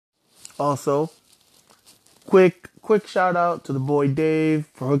Also, quick shout out to the boy Dave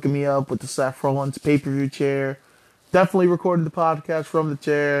for hooking me up with the Seth Rollins pay-per-view chair. Definitely recorded the podcast from the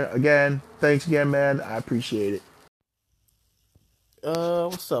chair. Again, thanks again, man. I appreciate it.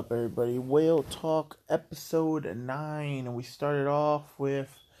 What's up, everybody? Whale Talk episode 9, and we started off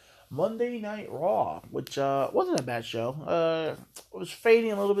with Monday Night Raw, which wasn't a bad show. It was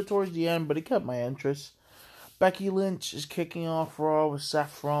fading a little bit towards the end, but it kept my interest. Becky Lynch is kicking off Raw with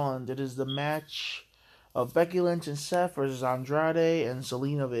Seth Rollins. It is the match of Becky Lynch and Seth versus Andrade and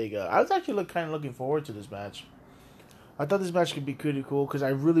Zelina Vega. I was actually kind of looking forward to this match. I thought this match could be pretty cool because I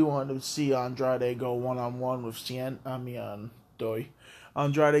really wanted to see Andrade go one-on-one with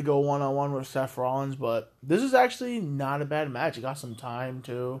Andrade go one-on-one with Seth Rollins, but this is actually not a bad match. It got some time,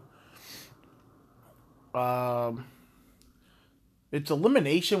 too. It's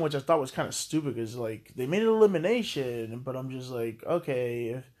elimination, which I thought was kind of stupid because, like, they made it elimination, but I'm just like,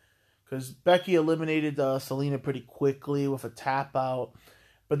 okay, because Becky eliminated Zelina pretty quickly with a tap out,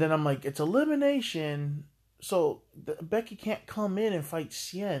 but then I'm like, it's elimination, so Becky can't come in and fight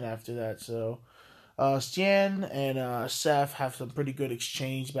Cien after that, so Cien and Seth have some pretty good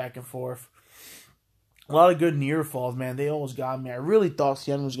exchange back and forth. A lot of good near falls, man. They almost got me. I really thought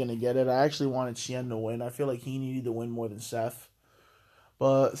Cien was going to get it. I actually wanted Cien to win. I feel like he needed to win more than Seth.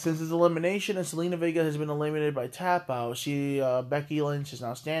 But since his elimination and Zelina Vega has been eliminated by tap out, Becky Lynch is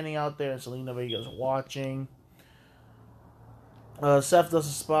now standing out there and Zelina Vega is watching. Seth does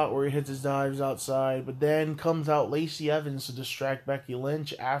a spot where he hits his dives outside, but then comes out Lacey Evans to distract Becky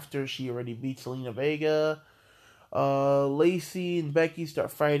Lynch after she already beat Zelina Vega. Lacey and Becky start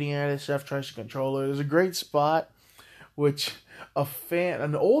fighting at it. Seth tries to control her. There's a great spot, which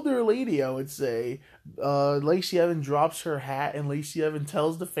an older lady, I would say, Lacey Evans drops her hat, and Lacey Evans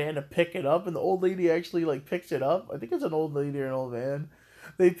tells the fan to pick it up, and the old lady actually picks it up. I think it's an old lady or an old man.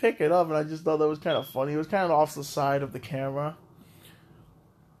 They pick it up, and I just thought that was kind of funny. It was kind of off the side of the camera.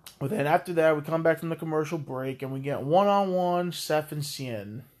 But then after that, we come back from the commercial break, and we get one-on-one Seth and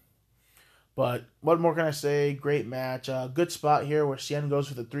Cien. But what more can I say? Great match. Good spot here where Cien goes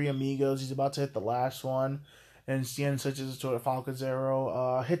for the three amigos. He's about to hit the last one. And Cien switches to a Falcon's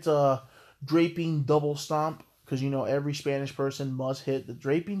Arrow. Hits a draping double stomp. Because, every Spanish person must hit the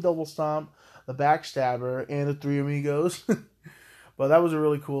draping double stomp, the backstabber, and the three amigos. But that was a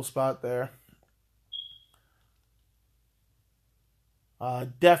really cool spot there.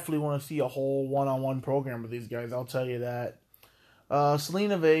 Definitely want to see a whole one-on-one program with these guys. I'll tell you that.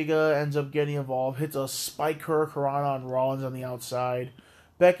 Zelina Vega ends up getting involved, hits a spike hurricane on Rollins on the outside.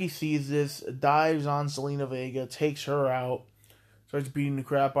 Becky sees this, dives on Zelina Vega, takes her out, starts beating the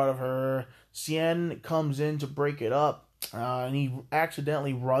crap out of her. Cien comes in to break it up, and he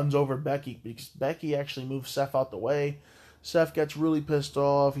accidentally runs over Becky because Becky actually moves Seth out the way. Seth gets really pissed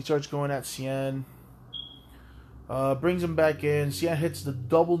off. He starts going at Cien. Brings him back in. Cien hits the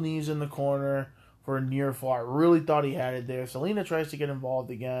double knees in the corner for a near fall. I really thought he had it there. Zelina tries to get involved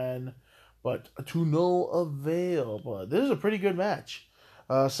again, but to no avail. But this is a pretty good match.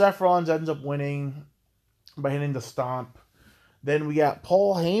 Seth Rollins ends up winning by hitting the stomp. Then we got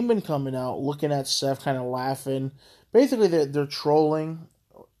Paul Heyman coming out, looking at Seth, kind of laughing. Basically, they're trolling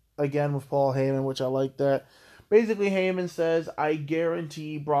again with Paul Heyman, which I like that. Basically, Heyman says, I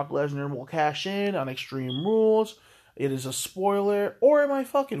guarantee Brock Lesnar will cash in on Extreme Rules. It is a spoiler. Or am I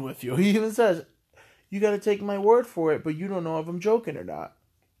fucking with you? He even says, you got to take my word for it, but you don't know if I'm joking or not.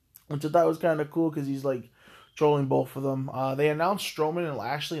 Which I thought was kind of cool because he's trolling both of them. They announced Strowman and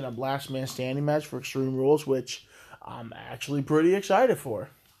Lashley in a last man standing match for Extreme Rules, which I'm actually pretty excited for.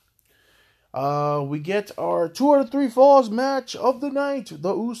 We get our 2 out of 3 falls match of the night.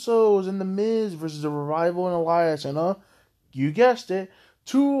 The Usos and The Miz versus the Revival and Elias. And you guessed it,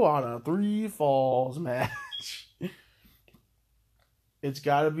 2 out of 3 falls match. It's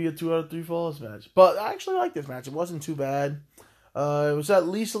got to be a 2 out of 3 falls match. But I actually like this match. It wasn't too bad. It was at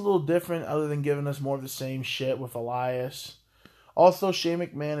least a little different other than giving us more of the same shit with Elias. Also, Shane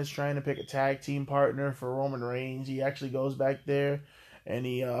McMahon is trying to pick a tag team partner for Roman Reigns. He actually goes back there and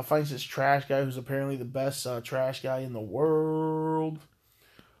he finds this trash guy who's apparently the best trash guy in the world.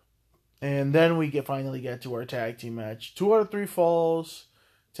 And then we finally get to our tag team match. 2 out of 3 falls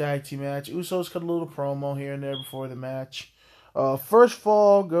tag team match. Usos cut a little promo here and there before the match. First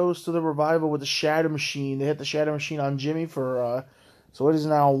fall goes to the Revival with the Shatter Machine. They hit the Shatter Machine on Jimmy for, so it is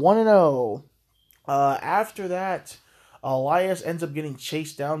now 1-0. After that, Elias ends up getting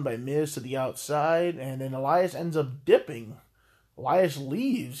chased down by Miz to the outside, and then Elias ends up dipping. Elias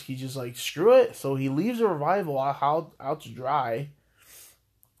leaves. He's just like, screw it. So he leaves the Revival out to dry,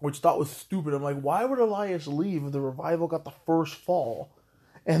 which I thought was stupid. I'm like, why would Elias leave if the Revival got the first fall?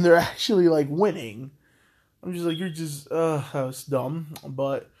 and they're actually like winning. I'm just like, you're just, that's dumb.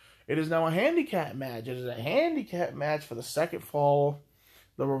 But it is now a handicap match. It is a handicap match for the second fall.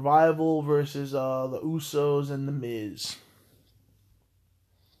 The Revival versus the Usos and the Miz.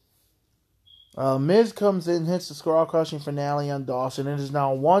 Miz comes in, hits the skull crushing finale on Dawson. It is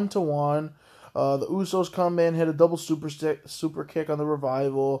now 1-1. The Usos come in, hit a double super kick on the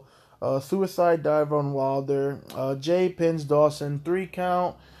Revival. Suicide dive on Wilder. Jay pins Dawson, 3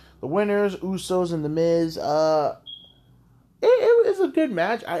 count. The winners, Usos and the Miz. It was a good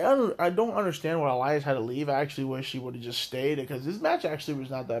match. I don't understand why Elias had to leave. I actually wish he would have just stayed because this match actually was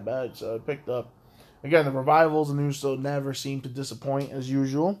not that bad. So it picked up. Again, the Revivals and Usos never seem to disappoint as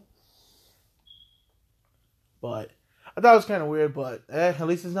usual. But I thought it was kind of weird. But at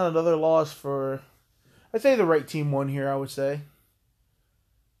least it's not another loss for. I'd say the right team won here. I would say.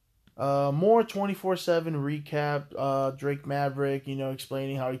 More 24/7 recap. Drake Maverick,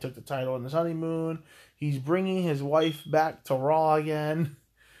 explaining how he took the title on his honeymoon. He's bringing his wife back to Raw again.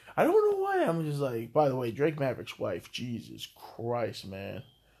 I don't know why. I'm just like, by the way, Drake Maverick's wife, Jesus Christ, man.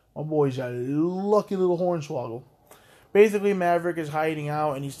 My boy's a lucky little hornswoggle. Basically, Maverick is hiding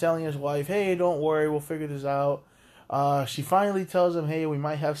out, and he's telling his wife, hey, don't worry, we'll figure this out. She finally tells him, hey, we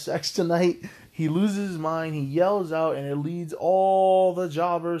might have sex tonight. He loses his mind, he yells out, and it leads all the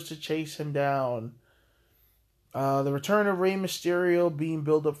jobbers to chase him down. The return of Rey Mysterio being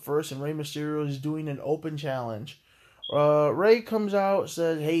built up first, and Rey Mysterio is doing an open challenge. Rey comes out,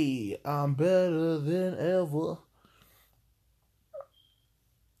 says, hey, I'm better than ever.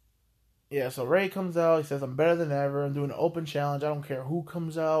 Yeah, so Rey comes out, he says, I'm better than ever, I'm doing an open challenge, I don't care who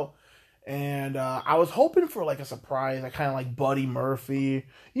comes out. And I was hoping for like a surprise, like kind of like Buddy Murphy.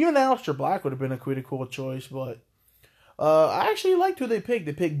 Even Aleister Black would have been a pretty cool choice, but I actually liked who they picked.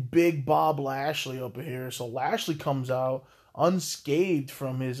 They picked Big Bob Lashley over here. So Lashley comes out unscathed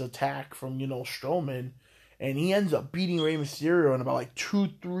from his attack from, Strowman. And he ends up beating Rey Mysterio in about like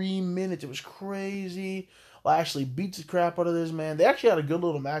 2-3 minutes. It was crazy. Lashley beats the crap out of this man. They actually had a good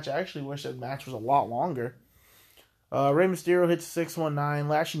little match. I actually wish that match was a lot longer. Rey Mysterio hits 619.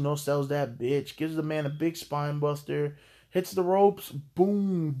 Lashley no-sells that bitch. Gives the man a big spine buster. Hits the ropes.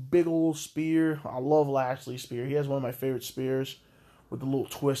 Boom. Big old spear. I love Lashley's spear. He has one of my favorite spears with the little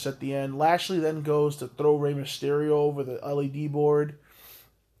twist at the end. Lashley then goes to throw Rey Mysterio over the LED board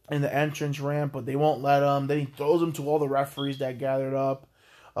in the entrance ramp, but they won't let him. Then he throws him to all the referees that gathered up.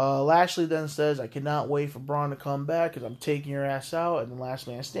 Lashley then says, I cannot wait for Braun to come back because I'm taking your ass out. And then last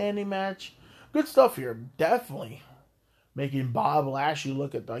man standing match. Good stuff here. Definitely. Making Bob Lashley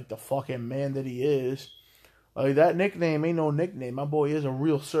look at like the fucking man that he is. Like that nickname ain't no nickname. My boy is a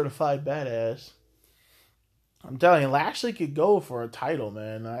real certified badass. I'm telling you, Lashley could go for a title,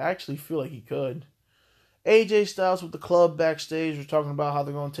 man. I actually feel like he could. AJ Styles with the club backstage. We're talking about how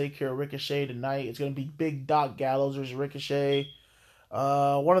they're going to take care of Ricochet tonight. It's going to be Big Doc Gallows versus Ricochet.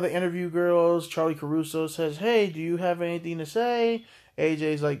 One of the interview girls, Charlie Caruso, says, hey, do you have anything to say?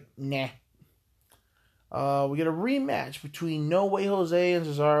 AJ's like, nah. We get a rematch between No Way Jose and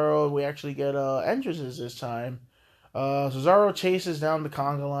Cesaro. We actually get entrances this time. Cesaro chases down the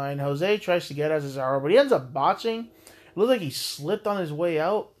conga line. Jose tries to get at Cesaro, but he ends up botching. It looks like he slipped on his way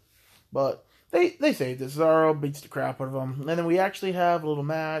out, but they saved it. Cesaro beats the crap out of him. And then we actually have a little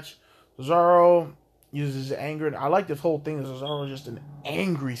match. Cesaro uses his anger. And I like this whole thing. Cesaro is just an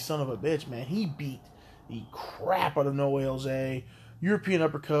angry son of a bitch, man. He beat the crap out of No Way Jose. European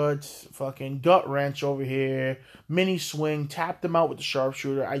uppercuts, fucking gut wrench over here, mini swing, tapped him out with the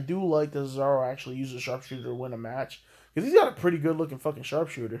sharpshooter. I do like that Cesaro actually uses a sharpshooter to win a match, because he's got a pretty good looking fucking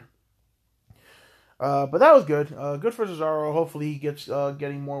sharpshooter. But that was good. Good for Cesaro. Hopefully he gets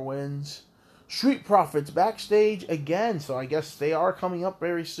getting more wins. Street Profits backstage again, so I guess they are coming up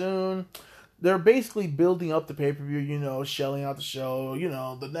very soon. They're basically building up the pay-per-view, shelling out the show,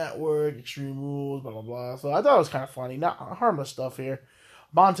 the network, Extreme Rules, blah, blah, blah. So I thought it was kind of funny. Not harmless stuff here.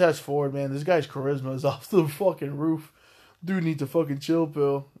 Montez Ford, man, this guy's charisma is off the fucking roof. Dude needs a fucking chill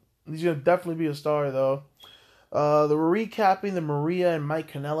pill. He's going to definitely be a star, though. They were recapping the Maria and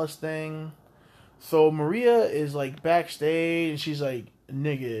Mike Kanellis thing. So Maria is, backstage, and she's like,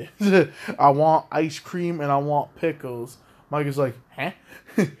 nigga, I want ice cream and I want pickles. Mike is like, huh?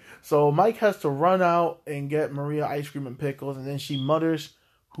 So Mike has to run out and get Maria ice cream and pickles, and then she mutters,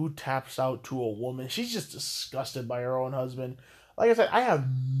 who taps out to a woman? She's just disgusted by her own husband. Like I said, I have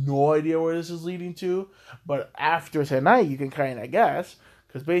no idea where this is leading to, but after tonight, you can kind of guess,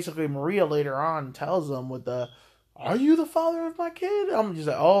 because basically Maria later on tells them with are you the father of my kid? I'm just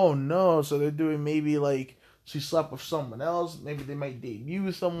like, oh no, so they're doing maybe she slept with someone else, maybe they might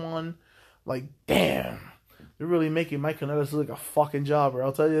debut someone, damn. They're really making Mike Kanellis look like a fucking jobber,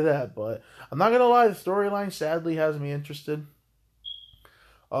 I'll tell you that. But I'm not going to lie, the storyline sadly has me interested.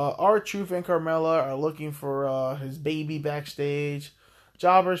 R-Truth and Carmella are looking for his baby backstage.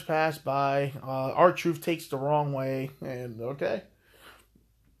 Jobbers pass by. R-Truth takes the wrong way. And okay.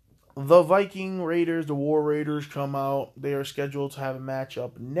 The Viking Raiders, the War Raiders, come out. They are scheduled to have a match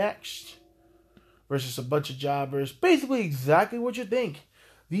up next versus a bunch of jobbers. Basically exactly what you think.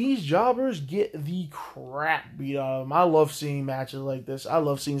 These jobbers get the crap beat out of them. I love seeing matches like this. I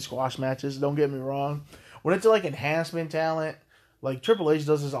love seeing squash matches. Don't get me wrong. When it's like enhancement talent, like Triple H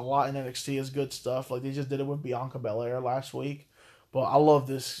does this a lot in NXT. It's good stuff. Like they just did it with Bianca Belair last week. But I love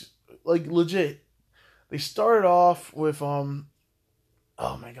this. Like legit. They started off with oh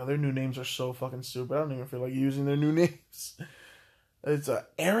my god, their new names are so fucking stupid. I don't even feel like using their new names. It's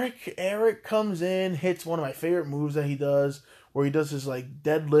Eric. Eric comes in, hits one of my favorite moves that he does, where he does his like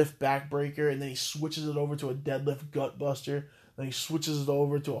deadlift backbreaker, and then he switches it over to a deadlift gutbuster. Then he switches it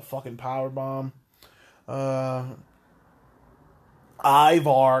over to a fucking power bomb.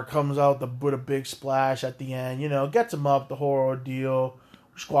 Ivar comes out with a big splash at the end. You know, gets him up the whole ordeal.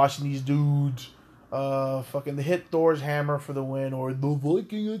 We're squashing these dudes. Fucking they hit Thor's hammer for the win, or the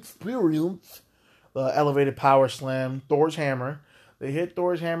Viking experience. The elevated power slam, Thor's hammer. They hit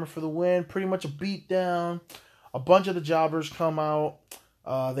Thor's hammer for the win. Pretty much a beatdown. A bunch of the jobbers come out.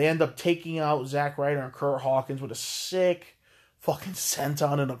 They end up taking out Zack Ryder and Kurt Hawkins with a sick fucking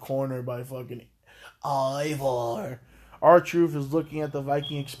senton in a corner by fucking Ivar. R-Truth is looking at the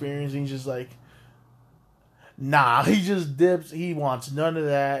Viking experience and he's just like, nah, he just dips. He wants none of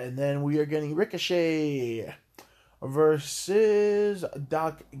that. And then we are getting Ricochet versus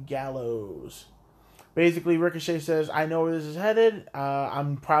Doc Gallows. Basically, Ricochet says, I know where this is headed.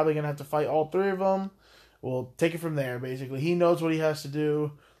 I'm probably going to have to fight all three of them. We'll take it from there, basically. He knows what he has to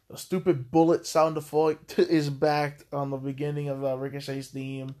do. The stupid bullet sound effect is back on the beginning of Ricochet's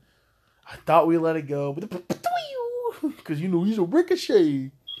theme. I thought we let it go. Because, you know, he's a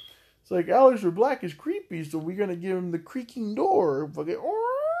Ricochet. It's like, Aleister Black is creepy, so we're going to give him the creaking door. Fucking...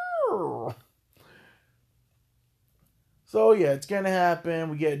 So, yeah, it's going to happen.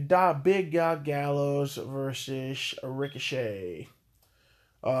 We get Big Doc Gallows versus Ricochet.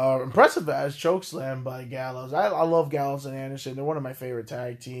 Impressive as chokeslam by Gallows. I love Gallows and Anderson. They're one of my favorite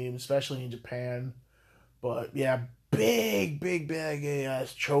tag teams, especially in Japan. But, yeah, big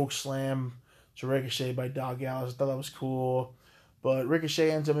ass chokeslam to Ricochet by Doc Gallows. I thought that was cool. But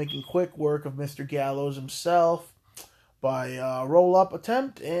Ricochet ends up making quick work of Mr. Gallows himself by roll-up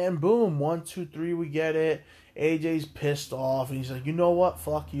attempt. And boom, 1, 2, 3, we get it. AJ's pissed off, and he's like, you know what?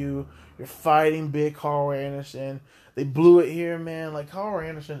 Fuck you. You're fighting big Carl Anderson. They blew it here, man. Like, Carl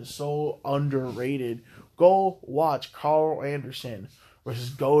Anderson is so underrated. Go watch Carl Anderson versus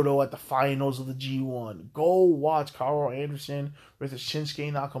Goto at the finals of the G1. Go watch Carl Anderson versus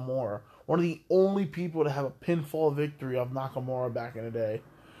Shinsuke Nakamura. One of the only people to have a pinfall victory of Nakamura back in the day.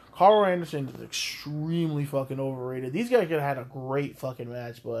 Carl Anderson is extremely fucking overrated. These guys could have had a great fucking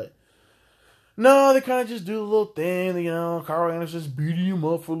match, but no, they kind of just do a little thing, you know. Carl Anderson's beating him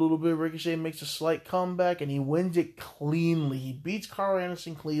up for a little bit. Ricochet makes a slight comeback, and he wins it cleanly. He beats Carl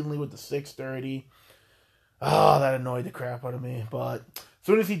Anderson cleanly with the 630. Oh, that annoyed the crap out of me. But as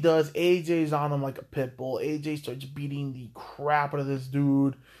soon as he does, AJ's on him like a pit bull. AJ starts beating the crap out of this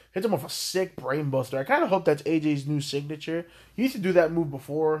dude. Hits him with a sick brainbuster. I kind of hope that's AJ's new signature. He used to do that move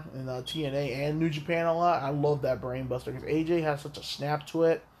before in TNA and New Japan a lot. I love that brainbuster because AJ has such a snap to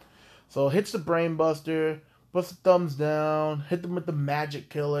it. So hits the brainbuster, puts the thumbs down, hit them with the magic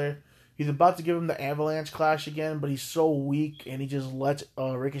killer. He's about to give him the avalanche clash again, but he's so weak, and he just lets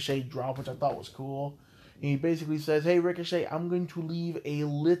Ricochet drop, which I thought was cool. And he basically says, hey, Ricochet, I'm going to leave a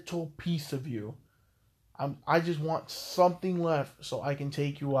little piece of you. I just want something left so I can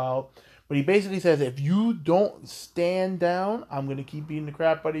take you out. But he basically says, if you don't stand down, I'm going to keep beating the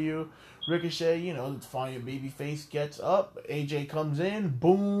crap out of you. Ricochet, you know, it's fine. Your baby face gets up. AJ comes in.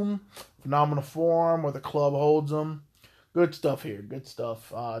 Boom. Phenomenal form where the club holds him. Good stuff here. Good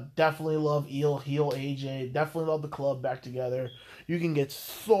stuff. Definitely love heel AJ. Definitely love the club back together. You can get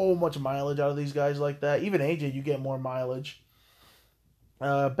so much mileage out of these guys like that. Even AJ, you get more mileage.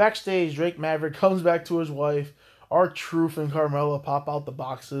 Backstage, Drake Maverick comes back to his wife. R-Truth and Carmella pop out the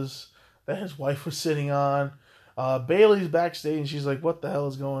boxes that his wife was sitting on. Bayley's backstage and she's like, what the hell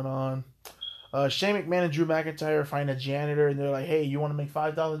is going on? Shane McMahon and Drew McIntyre find a janitor and they're like, hey, you want to make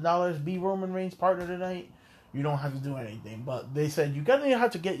 $5,000? Be Roman Reigns' partner tonight? You don't have to do anything. But they said, you're going to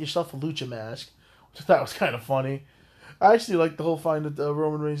have to get yourself a lucha mask. Which I thought was kind of funny. I actually like the whole find the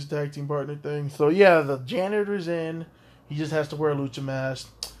Roman Reigns tag team partner thing. So yeah, the janitor's in. He just has to wear a lucha mask.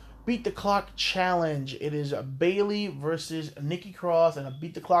 Beat the Clock Challenge. It is Bayley versus Nikki Cross in a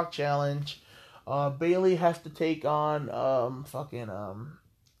Beat the Clock Challenge. Bayley has to take on oh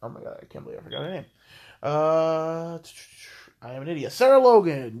my god, I can't believe I forgot her name. I am an idiot. Sarah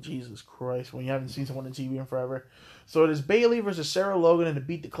Logan. Jesus Christ, when you haven't seen someone on TV in forever. So it is Bayley versus Sarah Logan in the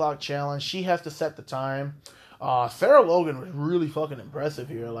Beat the Clock Challenge. She has to set the time. Sarah Logan was really fucking impressive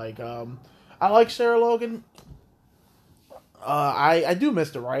here. Like, I like Sarah Logan. I do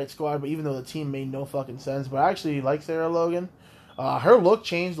miss the Riot Squad, but even though the team made no fucking sense, but I actually like Sarah Logan. Her look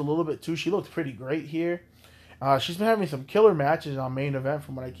changed a little bit too. She looked pretty great here. She's been having some killer matches on Main Event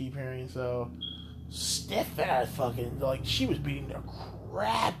from what I keep hearing. So stiff ass fucking, like, she was beating the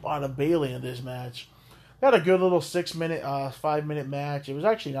crap out of Bayley in this match. They had a good little 5-minute match. It was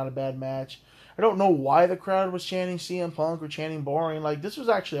actually not a bad match. I don't know why the crowd was chanting CM Punk or chanting boring. Like, this was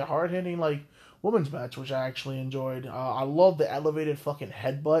actually a hard hitting, like, women's match, which I actually enjoyed. I love the elevated fucking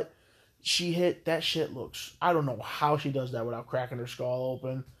headbutt she hit. That shit looks, I don't know how she does that without cracking her skull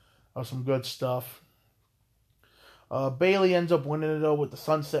open. Some good stuff. Bayley ends up winning it though with the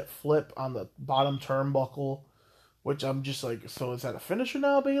sunset flip on the bottom turnbuckle, which I'm just like, so is that a finisher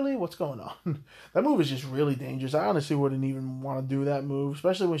now, Bayley? What's going on? That move is just really dangerous. I honestly wouldn't even want to do that move,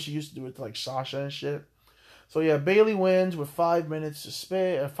 especially when she used to do it to like Sasha and shit. So yeah, Bayley wins with 5 minutes to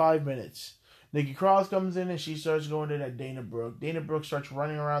spare. 5 minutes. Nikki Cross comes in and she starts going to that Dana Brooke. Dana Brooke starts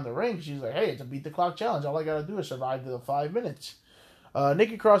running around the ring. She's like, hey, it's a Beat the Clock Challenge. All I got to do is survive to the 5 minutes.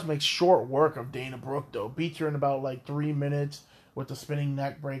 Nikki Cross makes short work of Dana Brooke, though. Beats her in about, like, 3 minutes with the spinning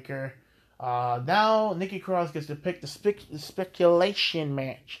neck breaker. Now, Nikki Cross gets to pick the speculation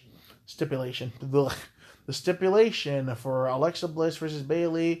match. Stipulation. The stipulation for Alexa Bliss versus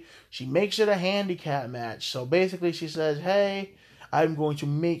Bayley. She makes it a handicap match. So, basically, she says, hey, I'm going to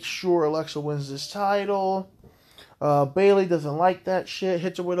make sure Alexa wins this title. Bayley doesn't like that shit.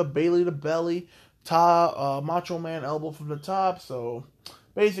 Hits her with a Bayley to belly. Macho Man elbow from the top. So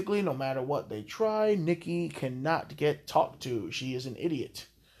basically, no matter what they try, Nikki cannot get talked to. She is an idiot.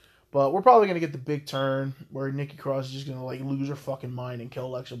 But we're probably going to get the big turn where Nikki Cross is just going to like lose her fucking mind and kill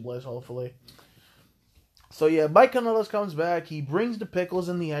Alexa Bliss, hopefully. So yeah, Mike Kanellis comes back. He brings the pickles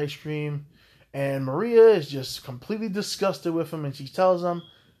and the ice cream. And Maria is just completely disgusted with him. And she tells him,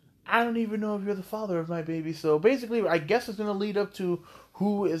 I don't even know if you're the father of my baby. So basically, I guess it's going to lead up to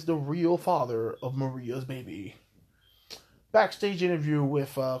who is the real father of Maria's baby. Backstage interview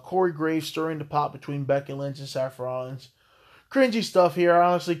with Corey Graves stirring the pot between Becky Lynch and Seth Rollins. Cringy stuff here.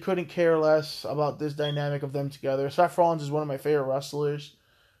 I honestly couldn't care less about this dynamic of them together. Seth Rollins is one of my favorite wrestlers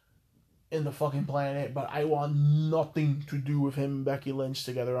in the fucking planet, but I want nothing to do with him and Becky Lynch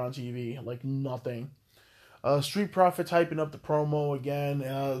together on TV. Like, nothing. Street Profits hyping up the promo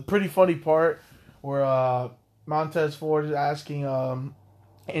again. Pretty funny part where Montez Ford is asking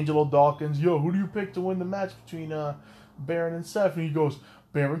Angelo Dawkins, yo, who do you pick to win the match between Baron and Seth? And he goes,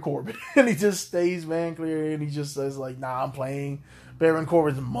 Baron Corbin. And he just stays man clear and he just says, like, nah, I'm playing. Baron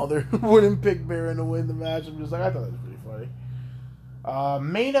Corbin's mother wouldn't pick Baron to win the match. I'm just like, I thought that was pretty funny.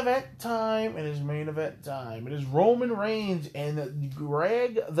 Main event time. It is main event time. It is Roman Reigns and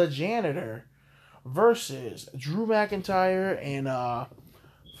Greg the Janitor versus Drew McIntyre and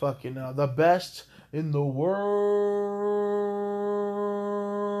the best in the world,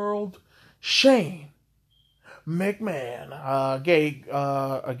 Shane McMahon.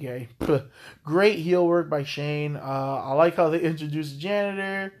 Great heel work by Shane. I like how they introduced the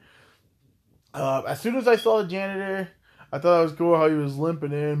Janitor. As soon as I saw the Janitor, I thought it was cool how he was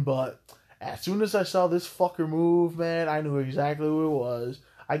limping in, but as soon as I saw this fucker move, man, I knew exactly who it was.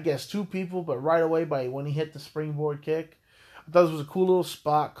 I guess 2 people, but right away when he hit the springboard kick, I thought this was a cool little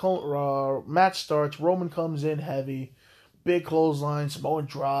spot. Match starts. Roman comes in heavy. Big clothesline. Samoan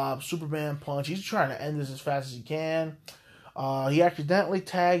drop. Superman punch. He's trying to end this as fast as he can. He accidentally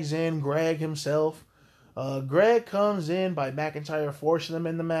tags in Greg himself. Greg comes in by McIntyre forcing him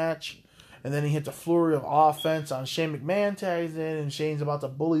in the match. And then he hits a flurry of offense on Shane McMahon, tags in, and Shane's about to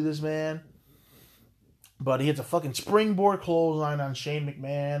bully this man. But he hits a fucking springboard clothesline on Shane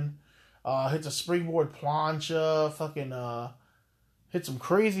McMahon. Hits a springboard plancha. Hits some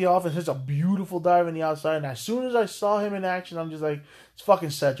crazy offense. Hits a beautiful dive in the outside. And as soon as I saw him in action, I'm just like, it's fucking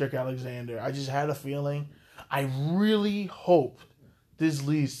Cedric Alexander. I just had a feeling. I really hope this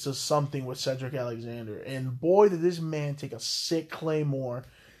leads to something with Cedric Alexander. And boy, did this man take a sick Claymore.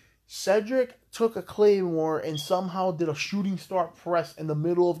 Cedric took a Claymore and somehow did a shooting star press in the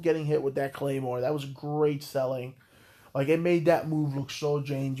middle of getting hit with that Claymore. That was great selling. Like, it made that move look so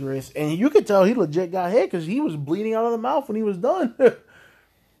dangerous. And you could tell he legit got hit because he was bleeding out of the mouth when he was done.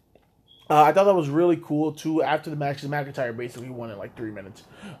 I thought that was really cool too. After the match, McIntyre basically won in like 3 minutes.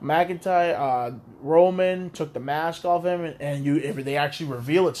 Roman took the mask off him, and if they actually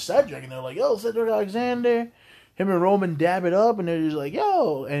reveal it's Cedric, and they're like, "Yo, Cedric Alexander." Him and Roman dab it up, and they're just like,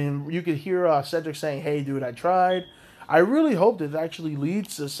 "Yo," and you could hear Cedric saying, "Hey, dude, I tried." I really hope this actually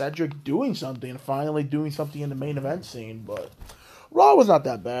leads to Cedric doing something, finally doing something in the main event scene. But Raw was not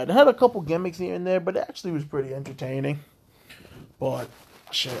that bad. It had a couple gimmicks here and there, but it actually was pretty entertaining. But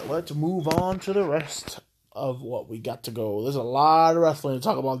shit, let's move on to the rest of what we got to go. There's a lot of wrestling to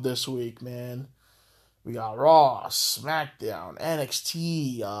talk about this week, man. We got Raw, SmackDown,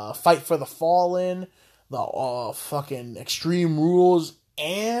 NXT, Fight for the Fallen, the fucking Extreme Rules,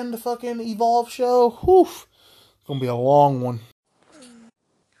 and fucking Evolve show. Whew. It's gonna be a long one.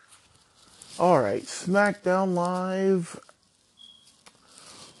 Alright, SmackDown Live.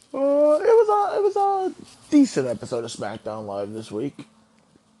 It was a decent episode of SmackDown Live this week.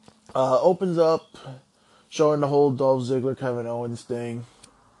 Opens up showing the whole Dolph Ziggler Kevin Owens thing,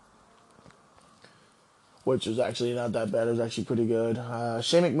 which was actually not that bad. It was actually pretty good.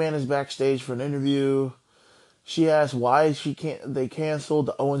 Shane McMahon is backstage for an interview. She asks why they canceled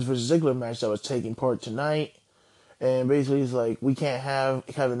the Owens versus Ziggler match that was taking part tonight, and basically he's like, we can't have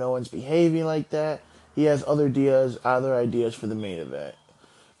Kevin Owens behaving like that. He has other ideas for the main event.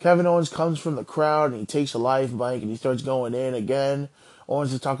 Kevin Owens comes from the crowd and he takes a live mic and he starts going in again.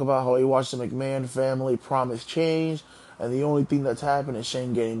 Owens to talk about how he watched the McMahon family promise change, and the only thing that's happened is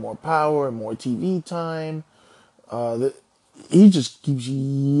Shane getting more power and more TV time. He just keeps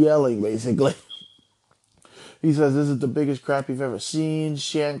yelling, basically. He says, this is the biggest crap you've ever seen.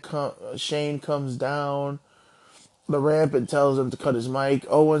 Shane comes down the ramp and tells him to cut his mic.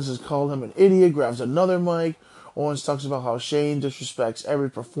 Owens has called him an idiot, grabs another mic. Owens talks about how Shane disrespects every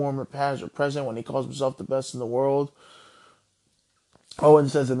performer, past or present, when he calls himself the best in the world.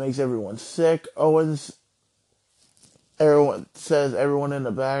 Owens says it makes everyone sick. Everyone says everyone in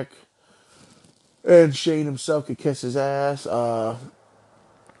the back and Shane himself could kiss his ass.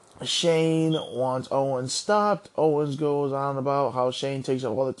 Shane wants Owens stopped. Owens goes on about how Shane takes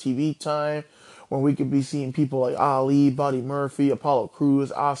up all the TV time when we could be seeing people like Ali, Buddy Murphy, Apollo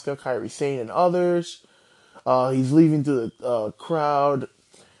Crews, Asuka, Kairi Sane, and others. He's leaving to the crowd.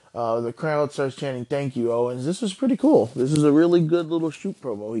 The crowd starts chanting, "Thank you, Owens." This was pretty cool. This is a really good little shoot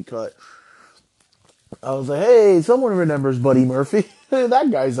promo he cut. I was like, hey, someone remembers Buddy Murphy. That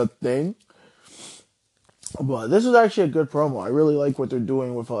guy's a thing. But this is actually a good promo. I really like what they're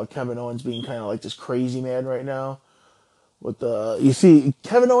doing with Kevin Owens being kind of like this crazy man right now. You see,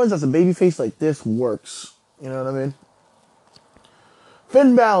 Kevin Owens as a babyface like this works. You know what I mean?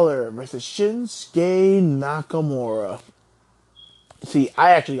 Finn Balor versus Shinsuke Nakamura. See,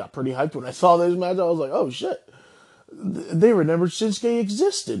 I actually got pretty hyped when I saw this match. I was like, oh shit. They remembered Shinsuke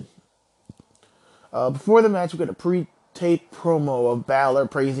existed. Before the match, we got a pre-tape promo of Balor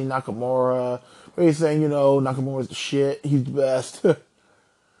praising Nakamura. He's saying, Nakamura's the shit. He's the best.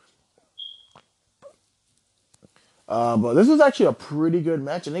 But this was actually a pretty good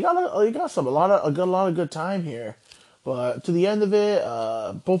match, and they got a lot of good time here. But to the end of it,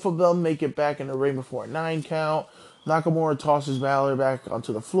 both of them make it back in the ring before a 9 count. Nakamura tosses Balor back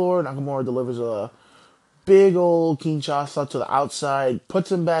onto the floor. Nakamura delivers a big old Kinshasa to the outside,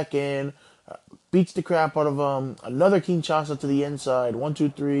 puts him back in, beats the crap out of him. Another Kinshasa to the inside. 1, 2,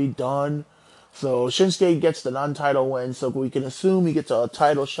 3, done. So Shinsuke gets the non-title win, so we can assume he gets a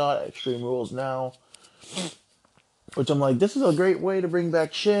title shot at Extreme Rules now. Which I'm like, this is a great way to bring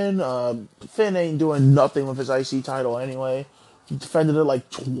back Shin. Finn ain't doing nothing with his IC title anyway. He defended it like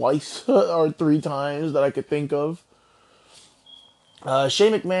twice or 3 times that I could think of.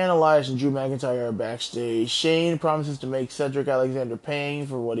 Shane McMahon, Elias, and Drew McIntyre are backstage. Shane promises to make Cedric Alexander pay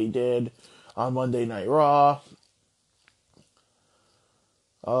for what he did on Monday Night Raw.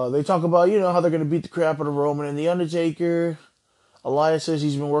 They talk about, how they're going to beat the crap out of Roman and The Undertaker. Elias says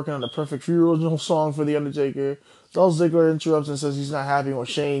he's been working on the perfect funeral song for The Undertaker. Dolph Ziggler interrupts and says he's not happy with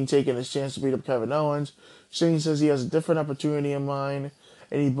Shane taking his chance to beat up Kevin Owens. Shane says he has a different opportunity in mind,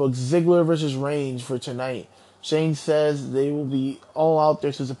 and he books Ziggler versus Reigns for tonight. Shane says they will be all out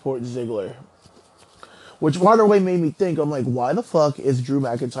there to support Ziggler. Which right away made me think, I'm like, why the fuck is Drew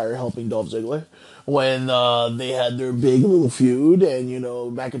McIntyre helping Dolph Ziggler? When they had their big little feud, and,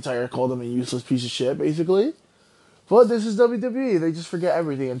 McIntyre called him a useless piece of shit, basically. But this is WWE. They just forget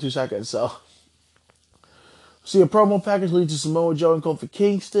everything in 2 seconds, so. See, a promo package leads to Samoa Joe and Kofi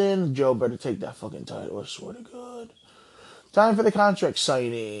Kingston. Joe better take that fucking title, I swear to God. Time for the contract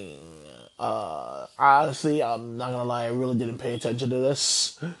signing. Honestly, I'm not gonna lie, I really didn't pay attention to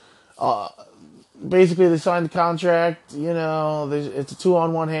this. basically they signed the contract. It's a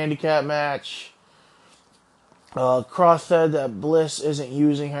 2-on-1 handicap match. Cross said that Bliss isn't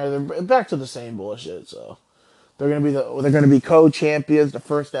using her. They're back to the same bullshit. So they're gonna be co-champions, the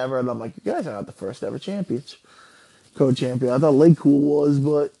first ever. And I'm like, you guys are not the first ever champions. Co-champion. I thought Lake Cool was,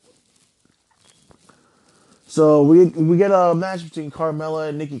 but so we get a match between Carmella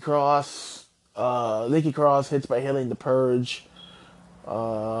and Nikki Cross. Nikki Cross hits by hitting the Purge.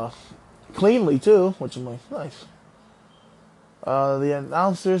 Cleanly too, which I'm like, nice. The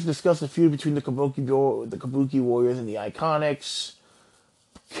announcers discuss a feud between the Kabuki Warriors and the Iconics.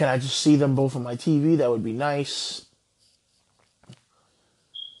 Can I just see them both on my TV? That would be nice.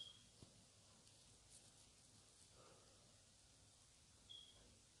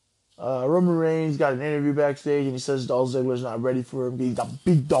 Roman Reigns got an interview backstage, and he says Dolph Ziggler's not ready for him. He's a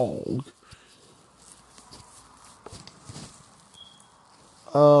big dog.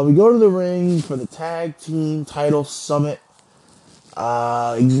 We go to the ring for the tag team title summit.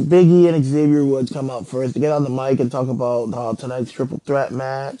 Big E and Xavier Woods come out first to get on the mic and talk about tonight's triple threat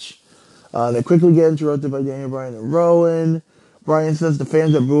match. They quickly get interrupted by Daniel Bryan and Rowan. Bryan says the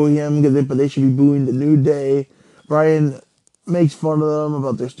fans are booing him, but they should be booing the New Day. Bryan makes fun of them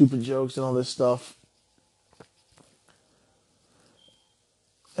about their stupid jokes and all this stuff.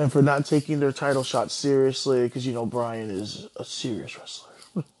 And for not taking their title shot seriously, because Bryan is a serious wrestler.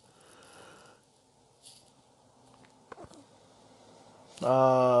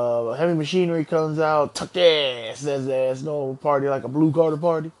 Heavy Machinery comes out, tucked ass, says there's no party like a Blue Collar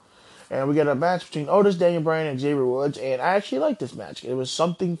party. And we get a match between Otis, Daniel Bryan, and Xavier Woods. And I actually like this match. It was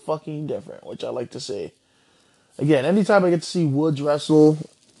something fucking different, which I like to see. Again, anytime I get to see Woods wrestle,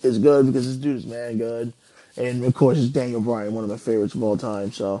 it's good because this dude is man good. And of course, it's Daniel Bryan, one of my favorites of all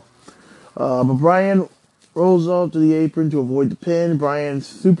time. So, but Bryan rolls up to the apron to avoid the pin. Bryan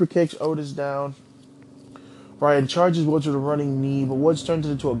super kicks Otis down. Bryan charges Woods with a running knee, but Woods turns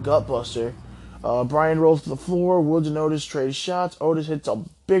it into a gut buster. Bryan rolls to the floor. Woods and Otis trade shots. Otis hits a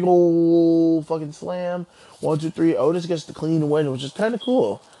big ol' fucking slam. 1, 2, 3. Otis gets the clean win, which is kind of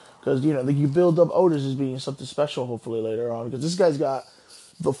cool. Because, you build up Otis as being something special, hopefully, later on. Because this guy's got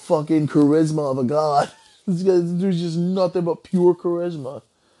the fucking charisma of a god. This dude's just nothing but pure charisma.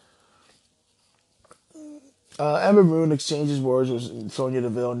 Ember Moon exchanges words with Sonya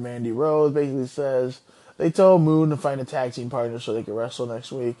Deville and Mandy Rose. Basically says they told Moon to find a tag team partner so they can wrestle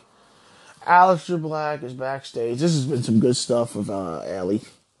next week. Aleister Black is backstage. This has been some good stuff with Allie.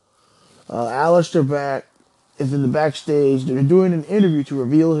 Aleister Black is in the backstage. They're doing an interview to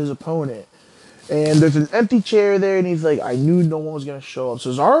reveal his opponent. And there's an empty chair there, and he's like, I knew no one was going to show up.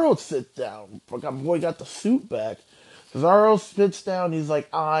 Cesaro sits down. My boy got the suit back. Cesaro sits down. He's like,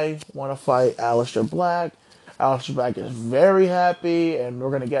 I want to fight Aleister Black. Aleister Black is very happy, and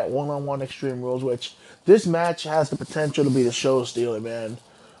we're going to get one-on-one Extreme Rules, which this match has the potential to be the show stealer, man.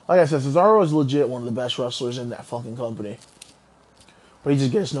 Like I said, Cesaro is legit one of the best wrestlers in that fucking company. But he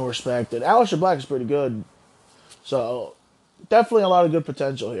just gets no respect. And Aleister Black is pretty good. So, definitely a lot of good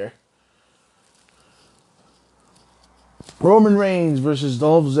potential here. Roman Reigns versus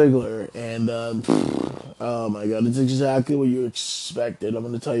Dolph Ziggler. And, oh my god, it's exactly what you expected. I'm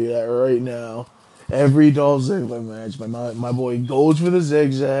going to tell you that right now. Every Dolph Ziggler match, my boy goes for the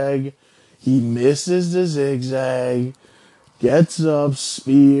zigzag. He misses the zigzag. Gets up,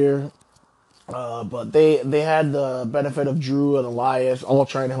 spear. But they had the benefit of Drew and Elias all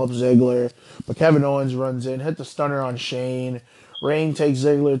trying to help Ziggler. But Kevin Owens runs in, hit the stunner on Shane. Reigns takes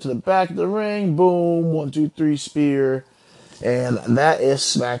Ziggler to the back of the ring. Boom, 1, 2, 3 spear. And that is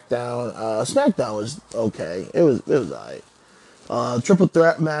SmackDown. SmackDown was okay. It was alright. Triple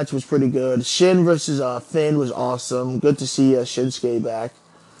threat match was pretty good. Shin versus Finn was awesome. Good to see Shinsuke back.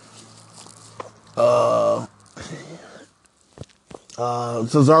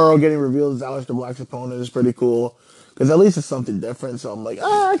 Cesaro getting revealed as Aleister Black's opponent is pretty cool. Because at least it's something different. So I'm like,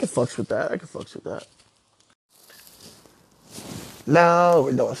 I can fucks with that. Now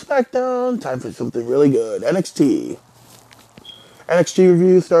we're doing SmackDown. Time for something really good. NXT. NXT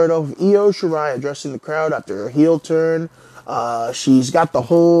review started off with Io Shirai addressing the crowd after her heel turn. She's got the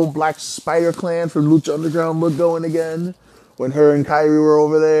whole Black Spider Clan from Lucha Underground look going again when her and Kyrie were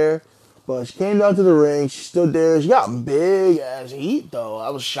over there. But she came down to the ring. She stood there. She got big ass heat, though. I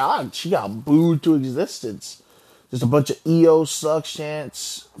was shocked. She got booed to existence. Just a bunch of Io sucks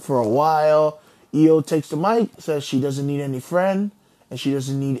chants for a while. Io takes the mic, says she doesn't need any friend, and she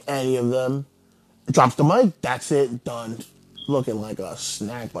doesn't need any of them. Drops the mic. That's it. Done. Looking like a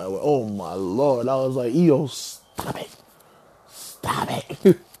snack, by the way. Oh, my Lord. I was like, Io, stop it. Stop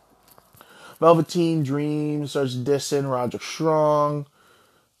it. Velveteen Dream starts dissing Roderick Strong.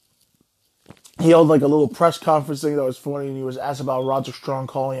 He held like a little press conference thing that was funny, and he was asked about Roderick Strong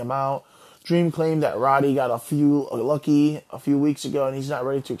calling him out. Dream claimed that Roddy got lucky a few weeks ago, and he's not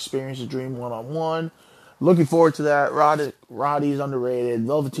ready to experience the Dream one-on-one. Looking forward to that. Roddy's underrated.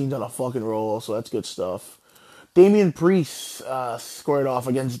 Velveteen's on a fucking roll, so that's good stuff. Damian Priest squared off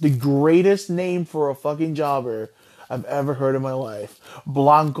against the greatest name for a fucking jobber I've ever heard in my life.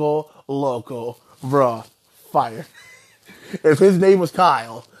 Blanco Loco. Bruh. Fire. If his name was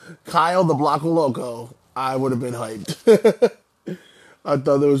Kyle the Blanco Loco, I would have been hyped. I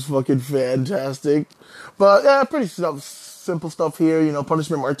thought that was fucking fantastic. But yeah, pretty simple stuff here. You know,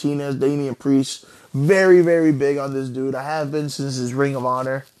 Punishment Martinez, Damian Priest. Very, very big on this dude. I have been since his Ring of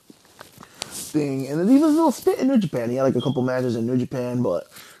Honor thing. And he was a little spit in New Japan. He had like a couple matches in New Japan, but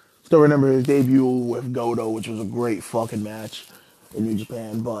still remember his debut with Goto, which was a great fucking match in New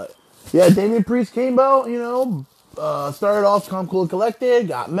Japan. But yeah, Damian Priest came out, you know, started off calm, cool, and collected,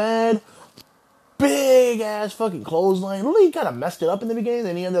 got mad. Big ass fucking clothesline. Really, he kind of messed it up in the beginning.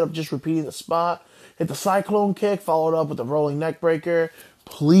 Then he ended up just repeating the spot. Hit the cyclone kick, followed up with the rolling neck breaker.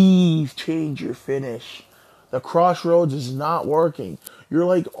 Please change your finish. The Crossroads is not working. You're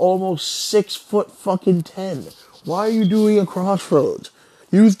like almost 6 foot fucking 10. Why are you doing a Crossroads?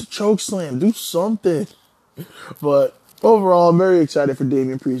 Use the choke slam. Do something. But overall, I'm very excited for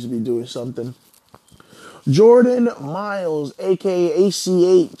Damian Priest to be doing something. Jordan Miles, a.k.a.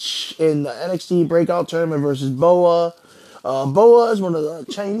 ACH, in the NXT Breakout Tournament versus Boa. Boa is one of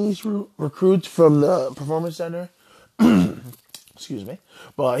the Chinese recruits from the Performance Center. Excuse me.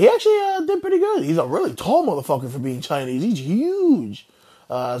 But he actually did pretty good. He's a really tall motherfucker for being Chinese. He's huge.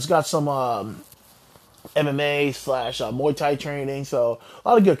 He's got some MMA / Muay Thai training, so a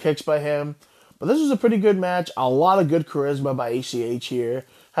lot of good kicks by him. But this was a pretty good match. A lot of good charisma by ACH here.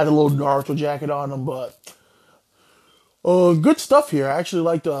 Had a little Naruto jacket on him, but good stuff here. I actually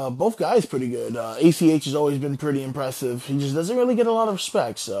liked both guys pretty good. ACH has always been pretty impressive. He just doesn't really get a lot of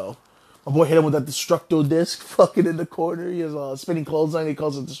respect, so my boy hit him with that Destructo disc fucking in the corner. He has a spinning clothesline. He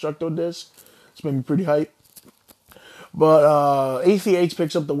calls it Destructo disc. It's made me pretty hype. But ACH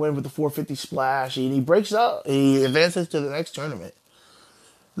picks up the win with the 450 splash, and he breaks out. He advances to the next tournament.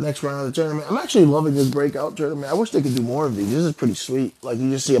 Next round of the tournament. I'm actually loving this breakout tournament. I wish they could do more of these. This is pretty sweet. Like, you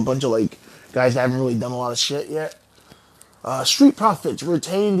just see a bunch of, like, guys that haven't really done a lot of shit yet. Street Profits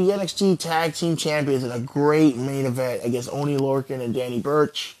retained the NXT Tag Team Champions in a great main event against Oney Lorcan and Danny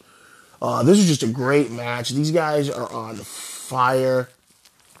Burch. This was just a great match. These guys are on fire.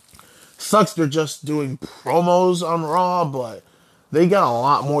 Sucks they're just doing promos on Raw, but they got a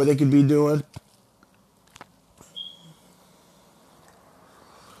lot more they could be doing.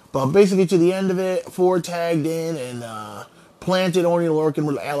 But basically, to the end of it, Ford tagged in and planted Oney Lorcan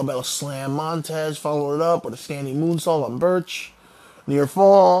with an Alabama Slam. Montez followed it up with a standing moonsault on Burch. Near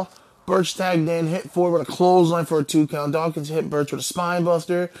fall, Burch tagged in, hit Ford with a clothesline for a 2 count. Dawkins hit Burch with a spine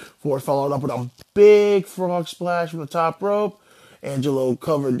buster. Ford followed up with a big frog splash from the top rope. Angelo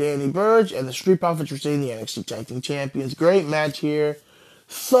covered Danny Burch, and the Street Profits retained the NXT Tag Team Champions. Great match here.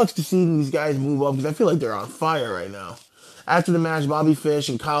 Sucks to see these guys move up because I feel like they're on fire right now. After the match, Bobby Fish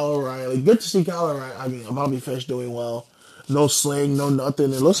and Kyle O'Reilly. Good to see Bobby Fish doing well. No sling, no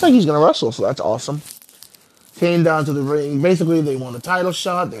nothing. It looks like he's going to wrestle, so that's awesome. Came down to the ring. Basically, they won a title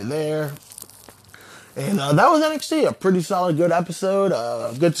shot. They're there. And that was NXT. A pretty solid, good episode.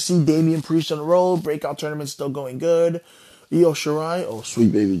 Good to see Damian Priest on the roll. Breakout tournament still going good. Io Shirai. Oh,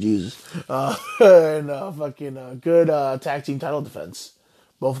 sweet baby Jesus. And good tag team title defense.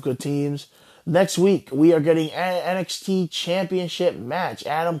 Both good teams. Next week, we are getting an NXT Championship match.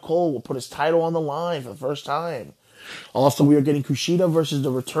 Adam Cole will put his title on the line for the first time. Also, we are getting Kushida versus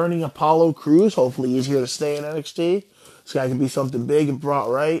the returning Apollo Crews. Hopefully, he's here to stay in NXT. This guy can be something big and brought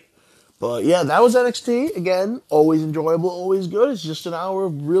right. But yeah, that was NXT. Again, always enjoyable, always good. It's just an hour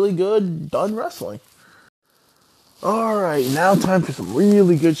of really good, done wrestling. Alright, now time for some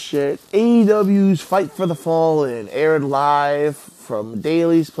really good shit. AEW's Fight for the Fallen aired live from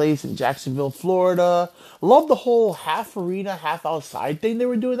Daly's Place in Jacksonville, Florida. Love the whole half arena, half outside thing they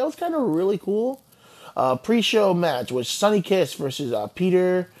were doing. That was kind of really cool. Pre-show match was Sonny Kiss versus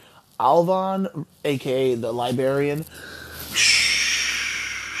Peter Alvan, aka the Librarian.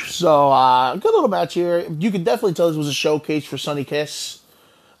 So, good little match here. You can definitely tell this was a showcase for Sonny Kiss.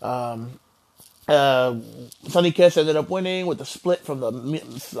 Sonny Kiss ended up winning with the split from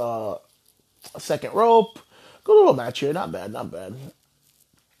the second rope. Good little match here. Not bad, not bad.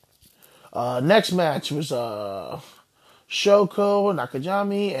 Next match was Shoko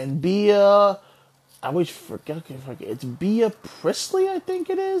Nakajami and Bia. I always forget. It's Bia Priestley, I think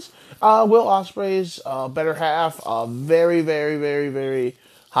it is. Will Ospreay's better half. Very, very, very, very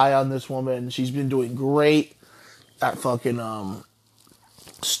high on this woman. She's been doing great at fucking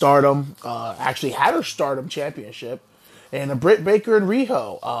Stardom. Actually had her Stardom championship. And Britt Baker and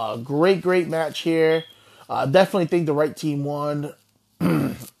Riho. Great match here. Definitely think the right team won.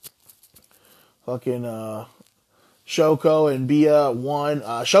 Fucking Shoko and Bia won.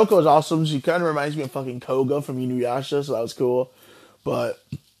 Shoko is awesome. She kind of reminds me of fucking Koga from Inuyasha, so that was cool. But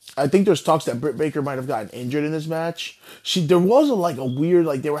I think there's talks that Britt Baker might have gotten injured in this match. There was a weird,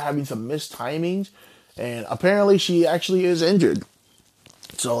 they were having some missed timings, and apparently she actually is injured.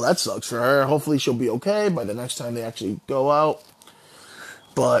 So that sucks for her. Hopefully she'll be okay by the next time they actually go out.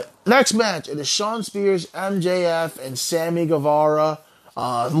 But next match, it is Shawn Spears, MJF, and Sammy Guevara.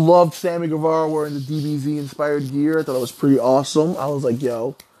 Loved Sammy Guevara wearing the DBZ inspired gear. I thought it was pretty awesome. I was like,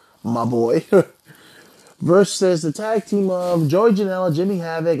 yo, my boy. Versus the tag team of Joey Janela, Jimmy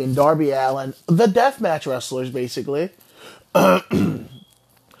Havoc, and Darby Allin. The deathmatch wrestlers, basically.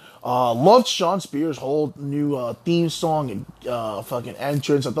 Loved Shawn Spears' whole new theme song and fucking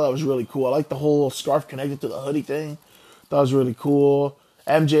entrance. I thought it was really cool. I like the whole scarf connected to the hoodie thing. That was really cool.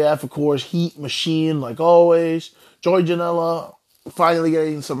 MJF, of course, heat machine like always. Joey Janela finally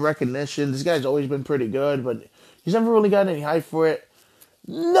getting some recognition. This guy's always been pretty good, but he's never really gotten any hype for it.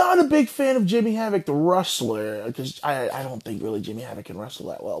 Not a big fan of Jimmy Havoc, the wrestler, because I don't think really Jimmy Havoc can wrestle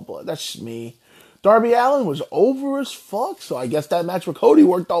that well, but that's just me. Darby Allin was over as fuck, so I guess that match with Cody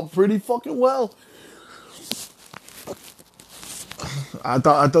worked out pretty fucking well. I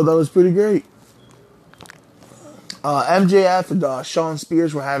thought that was pretty great. MJF and Shawn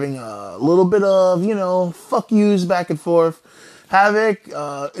Spears were having a little bit of, fuck yous back and forth. Havoc,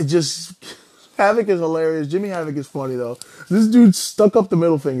 Havoc is hilarious. Jimmy Havoc is funny, though. This dude stuck up the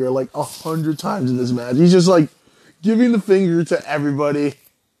middle finger 100 times in this match. He's just, giving the finger to everybody.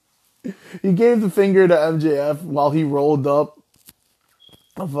 He gave the finger to MJF while he rolled up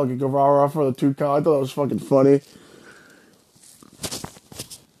a fucking Guevara for the 2 count. I thought that was fucking funny.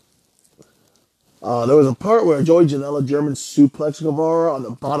 There was a part where Joey Janela German suplex Guevara on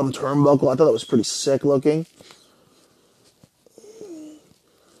the bottom turnbuckle. I thought that was pretty sick looking.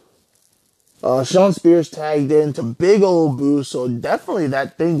 Shawn Spears tagged in to big old boost, so definitely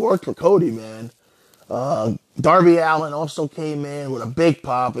that thing worked for Cody, man. Darby Allin also came in with a big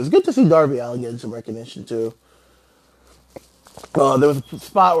pop. It's good to see Darby Allin getting some recognition, too. There was a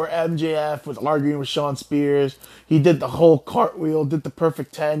spot where MJF was arguing with Shawn Spears. He did the whole cartwheel, did the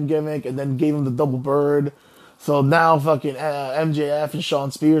perfect 10 gimmick, and then gave him the double bird. So now fucking MJF and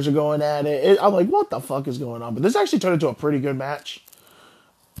Shawn Spears are going at it. I'm like, what the fuck is going on? But this actually turned into a pretty good match.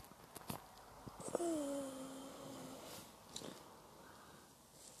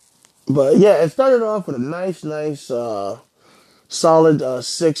 But yeah, it started off with a nice, solid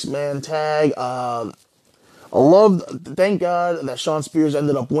 6-man tag. Thank God that Shawn Spears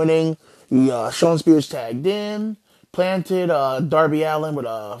ended up winning. Shawn Spears tagged in, planted Darby Allin with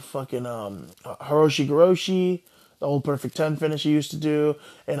a fucking Hiroshi Goroshi, the old Perfect 10 finish he used to do,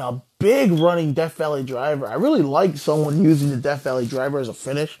 and a big running Death Valley Driver. I really like someone using the Death Valley Driver as a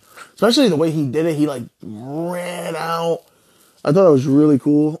finish, especially the way he did it. He ran out. I thought it was really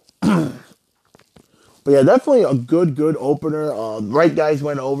cool. But yeah, definitely a good opener. Right guys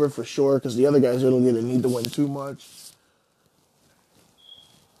went over for sure because the other guys really didn't need to win too much.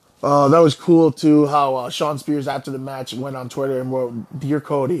 That was cool too how Shawn Spears after the match went on Twitter and wrote, "Dear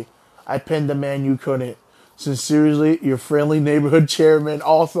Cody, I pinned a man you couldn't. Sincerely, your friendly neighborhood chairman."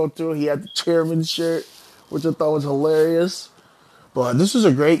 Also too, he had the chairman's shirt, which I thought was hilarious. But this is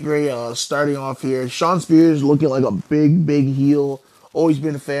a great starting off here. Shawn Spears looking like a big heel. Always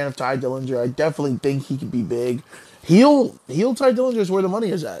been a fan of Ty Dillinger. I definitely think he could be big. Heel Ty Dillinger is where the money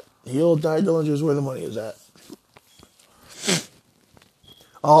is at. Heel Ty Dillinger is where the money is at.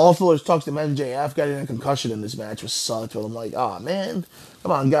 Also, there's talks that MJF got in a concussion in this match, which sucked. But I'm like, man.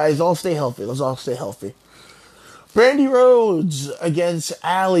 Come on, guys. All stay healthy. Let's all stay healthy. Brandy Rhodes against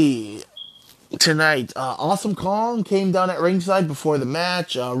Allie tonight. Awesome Kong came down at ringside before the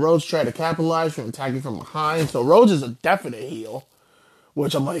match. Rhodes tried to capitalize from attacking from behind. So Rhodes is a definite heel.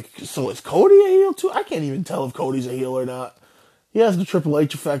 Which I'm like, so is Cody a heel too? I can't even tell if Cody's a heel or not. He has the Triple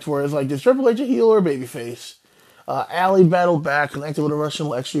H effect where it's like, is Triple H a heel or a babyface? Allie battled back, connected with a Russian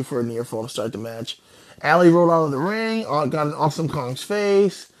leg sweep for a near fall to start the match. Allie rolled out of the ring, got an Awesome Kong's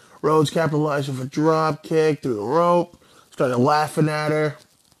face. Rhodes capitalized with a drop kick through the rope. Started laughing at her.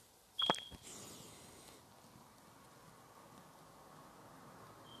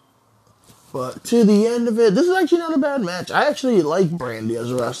 But to the end of it, this is actually not a bad match. I actually like Brandy as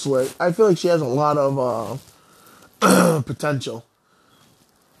a wrestler. I feel like she has a lot of potential.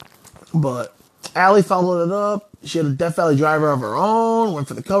 But Allie followed it up. She had a Death Valley driver of her own. Went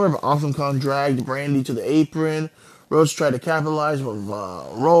for the cover, but Awesome Kong dragged Brandy to the apron. Rhodes tried to capitalize with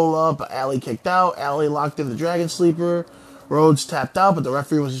roll up, but Allie kicked out. Allie locked in the Dragon Sleeper. Rhodes tapped out, but the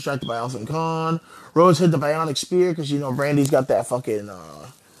referee was distracted by Awesome Kong. Rhodes hit the Bionic Spear because, you know, Brandy's got that fucking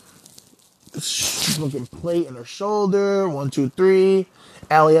plate in her shoulder. 1, 2, 3.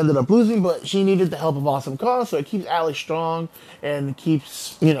 Allie ended up losing, but she needed the help of Awesome Kong, so it keeps Allie strong and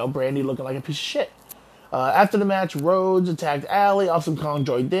keeps, you know, Brandy looking like a piece of shit. After the match, Rhodes attacked Allie. Awesome Kong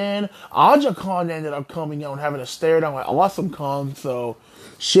joined in. Aja Khan ended up coming out and having a stare down with Awesome Kong. So,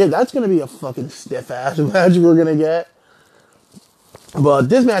 shit, that's going to be a fucking stiff-ass match we're going to get. But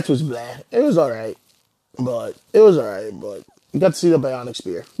this match was blah. It was alright. But you got to see the Bionic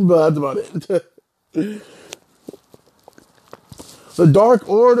Spear. But that's about it. The Dark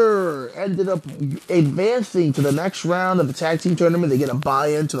Order ended up advancing to the next round of the tag team tournament. They get a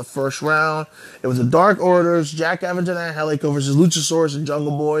buy-in to the first round. It was the Dark Orders, Jack Evans and Angelico versus Luchasaurus and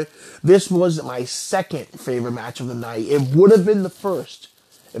Jungle Boy. This was my second favorite match of the night. It would have been the first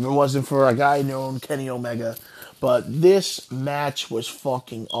if it wasn't for a guy named Kenny Omega. But this match was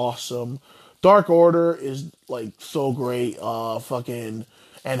fucking awesome. Dark Order is, like, so great.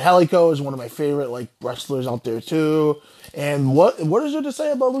 Angelico is one of my favorite, like, wrestlers out there, too. And what is there to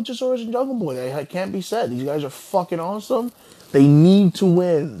say about Luchasaurus and Jungle Boy? That can't be said. These guys are fucking awesome. They need to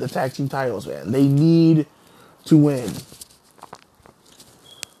win the tag team titles, man. They need to win.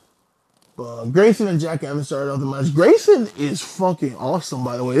 Grayson and Jack Evans started off the match. Grayson is fucking awesome,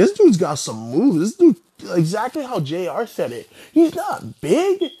 by the way. This dude's got some moves. This dude, exactly how JR said it. He's not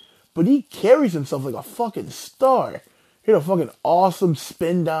big, but he carries himself like a fucking star. He had a fucking awesome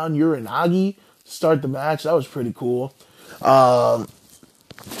spin down Uranagi to start the match. That was pretty cool.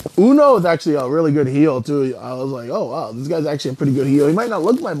 Uno is actually a really good heel, too. I was like, oh, wow, this guy's actually a pretty good heel. He might not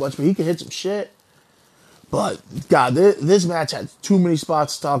look like much, but he can hit some shit. But, God, this match had too many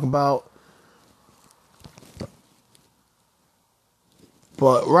spots to talk about.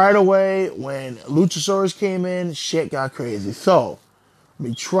 But right away, when Luchasaurus came in, shit got crazy. So, let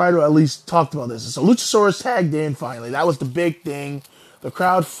me try to at least talk about this. So, Luchasaurus tagged in, finally. That was the big thing. The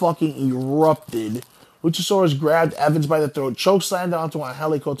crowd fucking erupted. Luchasaurus grabbed Evans by the throat, chokeslammed onto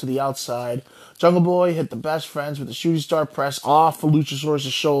Angelico to the outside. Jungle Boy hit the Best Friends with the shooting star press off of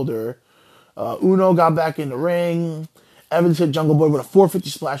Luchasaurus' shoulder. Uno got back in the ring. Evans hit Jungle Boy with a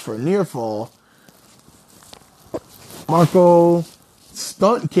 450 splash for a near fall. Marco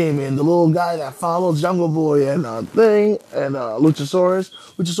Stunt came in, the little guy that followed Jungle Boy and Luchasaurus.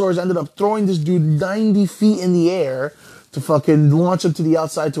 Luchasaurus ended up throwing this dude 90 feet in the air to fucking launch him to the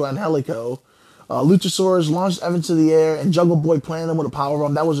outside to Angelico. Luchasaurus launched Evans to the air, and Jungle Boy planted him with a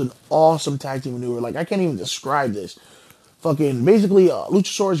powerbomb. That was an awesome tag team maneuver. Like, I can't even describe this. Fucking, basically,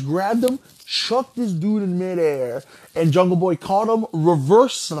 Luchasaurus grabbed him, chucked this dude in midair, and Jungle Boy caught him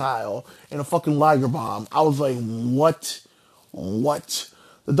reverse style in a fucking Liger Bomb. I was like, what?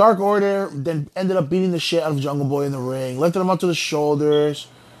 The Dark Order then ended up beating the shit out of Jungle Boy in the ring, lifted him up to the shoulders,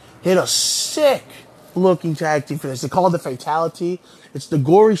 hit a sick looking tag team finish. They call it the Fatality. It's the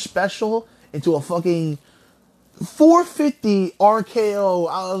Gory Special into a fucking 450 RKO.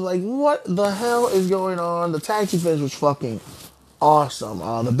 I was like, what the hell is going on? The tag team finish was fucking awesome.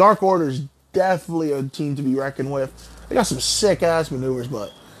 The Dark Order is definitely a team to be reckoned with. They got some sick ass maneuvers,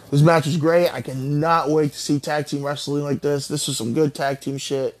 but this match was great. I cannot wait to see tag team wrestling like this. This was some good tag team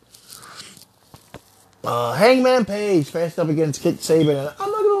shit. Hangman Page faced up against Kip Sabian, and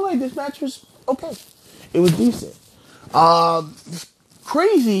I'm not gonna lie, this match was okay. It was decent.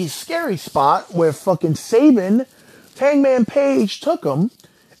 Crazy, scary spot where fucking Sabian, Hangman Page took him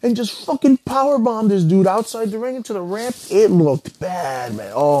and just fucking powerbombed this dude outside the ring into the ramp. It looked bad,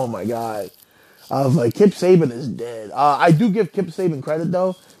 man. Oh my god. I was like, Kip Sabian is dead. I do give Kip Sabian credit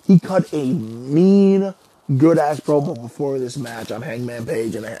though. He cut a mean, good ass promo before this match on Hangman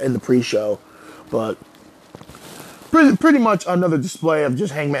Page in the pre-show, but pretty much another display of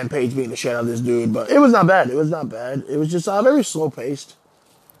just Hangman Page being the shit out of this dude. But it was not bad. It was just very slow paced.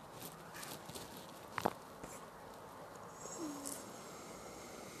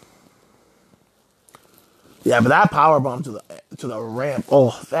 Yeah, but that powerbomb to the ramp,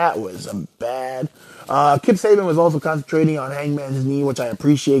 oh, that was bad. Kip Sabian was also concentrating on Hangman's knee, which I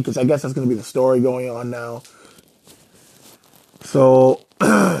appreciate, because I guess that's going to be the story going on now. So,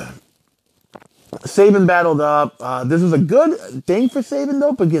 Sabian battled up. This was a good thing for Sabian,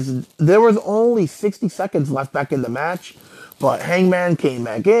 though, because there was only 60 seconds left back in the match. But Hangman came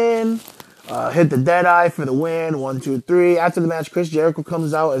back in, hit the Deadeye for the win, 1, 2, 3. After the match, Chris Jericho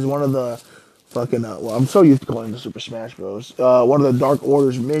comes out as one of the Fucking, well, I'm so used to calling the Super Smash Bros. One of the Dark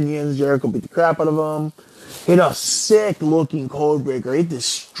Order's minions, Jericho beat the crap out of him. Hit a sick looking code breaker. He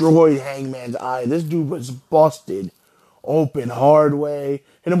destroyed Hangman's eye. This dude was busted open hard way.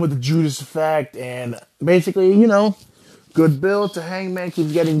 Hit him with the Judas effect. And basically, you know, good build to Hangman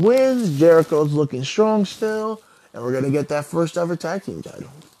keeps getting wins. Jericho's looking strong still. And we're going to get that first ever tag team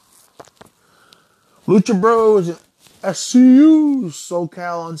title. Lucha Bros and SCU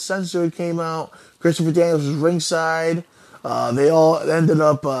SoCal Uncensored came out. Christopher Daniels was ringside. They all ended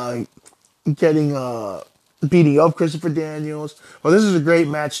up getting beating up Christopher Daniels. Well, this is a great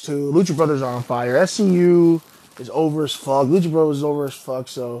match too. Lucha Brothers are on fire. SCU is over as fuck. Lucha Bros is over as fuck.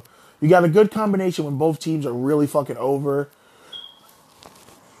 So you got a good combination when both teams are really fucking over.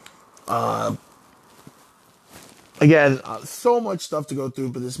 Again, so much stuff to go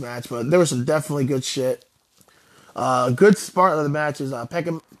through for this match, but there was some definitely good shit. Good part of the match is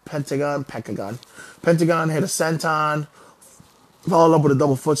Pentagon hit a senton, followed up with a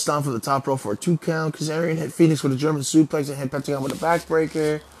double foot stomp from the top rope for a 2 count. Kazarian hit Phoenix with a German suplex and hit Pentagon with a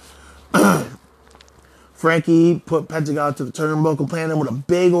backbreaker. Frankie put Pentagon to the turnbuckle, planning with a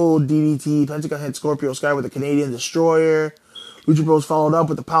big old DDT. Pentagon hit Scorpio Sky with a Canadian Destroyer. Lucha Bros followed up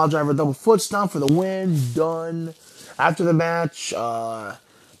with the pile driver double foot stomp for the win. Done. After the match,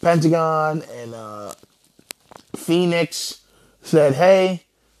 Pentagon and Phoenix said, hey,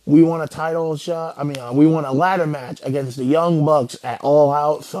 we want a title shot. We want a ladder match against the Young Bucks at All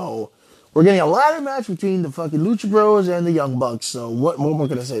Out. So we're getting a ladder match between the fucking Lucha Bros and the Young Bucks. So what more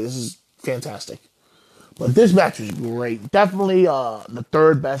can I say? This is fantastic. But this match was great. Definitely the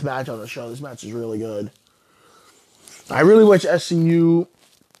third best match on the show. This match is really good. I really wish SCU...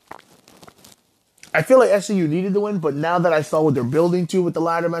 I feel like SCU needed the win, but now that I saw what they're building to with the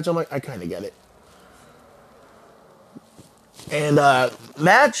ladder match, I'm like, I kind of get it. And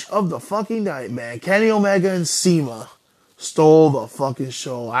match of the fucking night, man. Kenny Omega and CIMA stole the fucking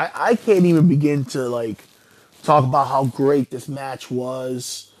show. I can't even begin to, like, talk about how great this match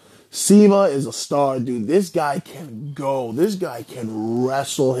was. CIMA is a star, dude. This guy can go. This guy can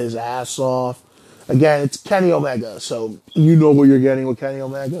wrestle his ass off. Again, it's Kenny Omega, so you know what you're getting with Kenny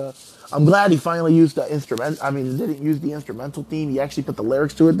Omega. I'm glad he finally used the instrument. He didn't use the instrumental theme. He actually put the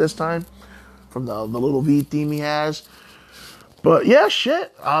lyrics to it this time from the little V theme he has. But yeah,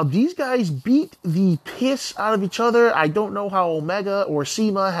 shit. These guys beat the piss out of each other. I don't know how Omega or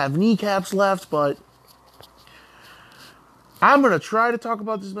CIMA have kneecaps left, but I'm going to try to talk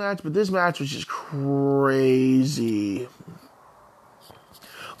about this match, but this match was just crazy.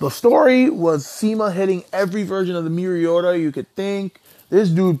 The story was CIMA hitting every version of the Miriota you could think. This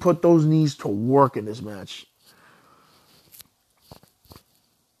dude put those knees to work in this match.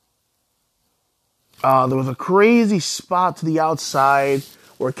 There was a crazy spot to the outside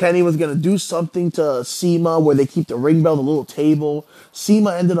where Kenny was going to do something to CIMA where they keep the ring bell, the little table.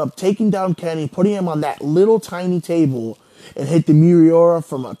 CIMA ended up taking down Kenny, putting him on that little tiny table, and hit the Miriora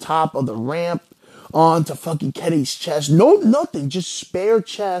from the top of the ramp onto fucking Kenny's chest. No, nothing, just spare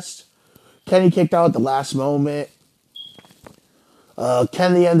chest. Kenny kicked out at the last moment.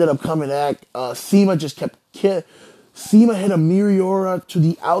 Kenny ended up coming back. CIMA just kept... CIMA hit a Miriora to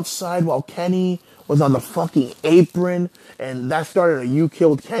the outside while Kenny was on the fucking apron, and that started a "You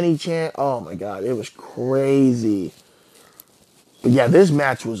Killed Kenny" chant. Oh my god, it was crazy. But yeah, this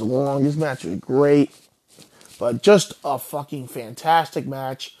match was long. This match was great. But just a fucking fantastic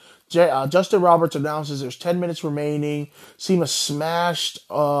match. Justin Roberts announces there's 10 minutes remaining. CIMA smashed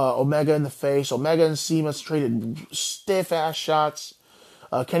Omega in the face. Omega and CIMA traded stiff-ass shots.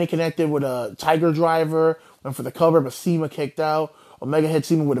 Kenny connected with a Tiger Driver, went for the cover, but CIMA kicked out. Omega hit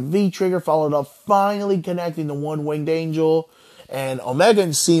CIMA with a V-trigger, followed up, finally connecting the One-Winged Angel. And Omega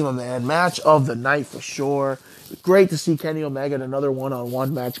and CIMA, man, match of the night for sure. Great to see Kenny Omega in another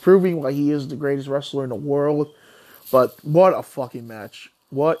one-on-one match, proving why he is the greatest wrestler in the world. But what a fucking match.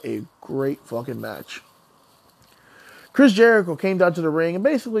 What a great fucking match. Chris Jericho came down to the ring and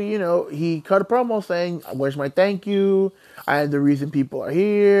basically, he cut a promo saying, where's my thank you? I am the reason people are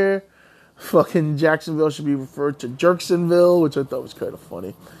here. Fucking Jacksonville should be referred to Jerksonville, which I thought was kind of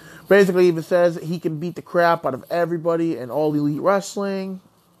funny. Basically, he even says he can beat the crap out of everybody in All Elite Wrestling.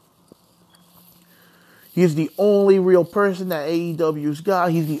 He's the only real person that AEW's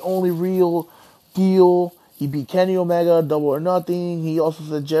got. He's the only real deal. He beat Kenny Omega, Double or Nothing. He also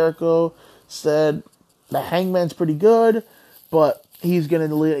said Jericho said the Hangman's pretty good, but he's going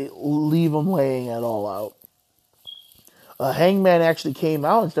to leave him laying it all out. Hangman actually came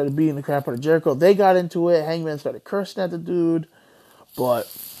out and started beating the crap out of Jericho. They got into it. Hangman started cursing at the dude. But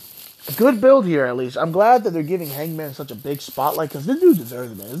a good build here, at least. I'm glad that they're giving Hangman such a big spotlight because this dude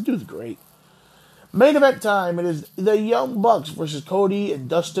deserves it, man. This dude's great. Main event time. It is the Young Bucks versus Cody and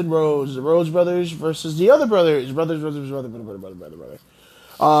Dustin Rhodes. The Rhodes brothers versus the other brothers. Brother.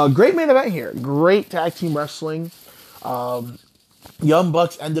 Great main event here. Great tag team wrestling. Young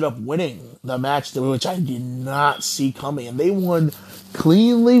Bucks ended up winning the match, which I did not see coming. And they won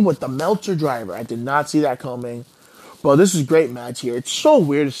cleanly with the Meltzer driver. I did not see that coming. But this is a great match here. It's so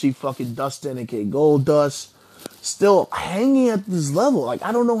weird to see fucking Dustin and Kate Goldust still hanging at this level. Like,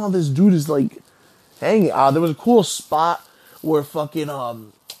 I don't know how this dude is, like, hanging. There was a cool spot where fucking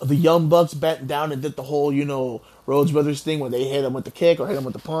the Young Bucks bent down and did the whole, Rhodes Brothers thing where they hit him with the kick or hit him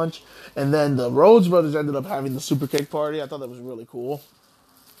with the punch. And then the Rhodes Brothers ended up having the super kick party. I thought that was really cool.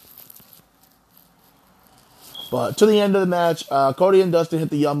 But to the end of the match, Cody and Dustin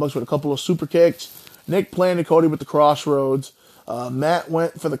hit the Young Bucks with a couple of super kicks. Nick planted Cody with the crossroads. Matt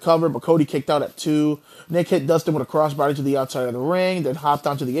went for the cover, but Cody kicked out at 2. Nick hit Dustin with a crossbody to the outside of the ring, then hopped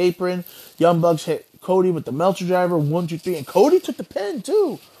onto the apron. Young Bucks hit Cody with the Meltzer driver, 1, 2, 3, and Cody took the pin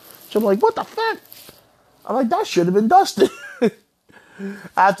too. So I'm like, what the fuck? I'm like, that should have been Dustin.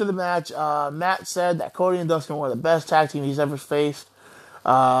 After the match, Matt said that Cody and Dustin were the best tag team he's ever faced.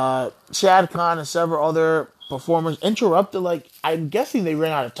 Shad Khan and several other performers interrupted, I'm guessing they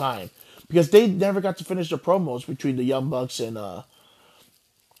ran out of time. Because they never got to finish their promos between the Young Bucks and the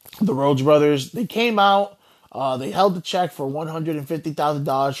Rhodes Brothers. They came out. They held the check for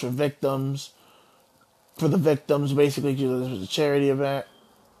 $150,000 for victims. For the victims, basically, because this was a charity event.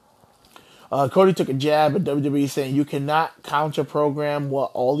 Cody took a jab at WWE saying, you cannot counter-program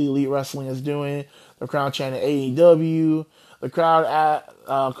what All Elite Wrestling is doing. The crowd chanted AEW.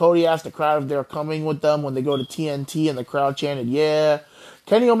 Cody asked the crowd if they're coming with them when they go to TNT, and the crowd chanted, yeah.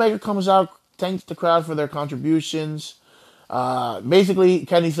 Kenny Omega comes out, thanks the crowd for their contributions. Basically,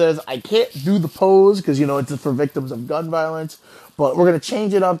 Kenny says, I can't do the pose because, it's for victims of gun violence, but we're going to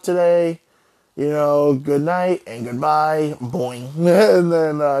change it up today. Good night and goodbye. Boing. And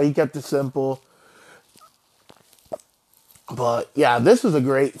then he kept it simple. But, yeah, this was a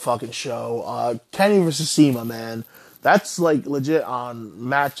great fucking show. Kenny versus CIMA, man. That's, legit on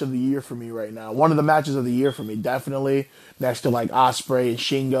match of the year for me right now. One of the matches of the year for me, definitely. Next to, Ospreay and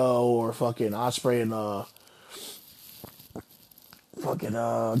Shingo, or fucking Ospreay and,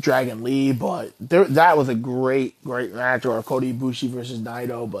 Dragon Lee. But that was a great match. Or Kota Ibushi versus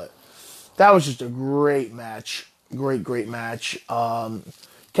Naito. But that was just a great match. Great match.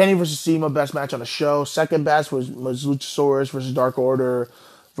 Kenny versus CIMA, best match on the show. Second best was Luchasaurus versus Dark Order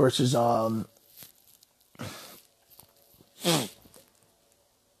versus, what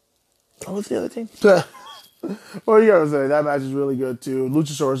was the other team? What do you gotta say? That match is really good too.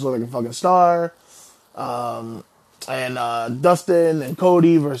 Luchasaurus looked like a fucking star. And Dustin and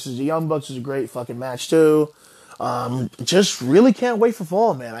Cody versus the Young Bucks was a great fucking match too. Just really can't wait for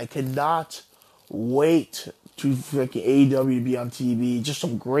fall, man. I cannot wait to fucking AEW be on TV. Just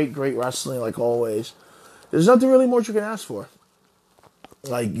some great wrestling like always. There's nothing really more you can ask for.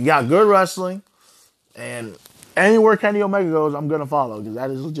 You got good wrestling, and anywhere Kenny Omega goes, I'm going to follow, because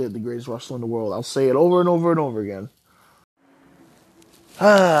that is legit the greatest wrestler in the world. I'll say it over and over and over again.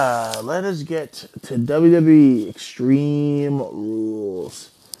 Let us get to WWE Extreme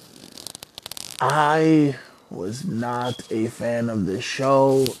Rules. I was not a fan of this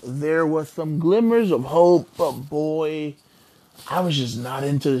show. There was some glimmers of hope, but boy, I was just not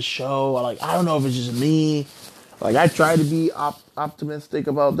into the show. I don't know if it's just me. I try to be optimistic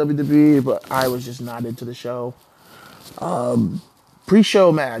about WWE, but I was just not into the show.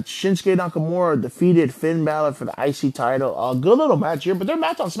 Pre-show match, Shinsuke Nakamura defeated Finn Balor for the IC title. A good little match here, but their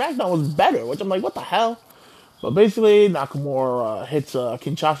match on SmackDown was better, which I'm like, what the hell? But basically, Nakamura hits a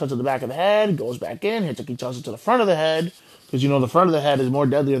Kinshasa to the back of the head, goes back in, hits a Kinshasa to the front of the head, because the front of the head is more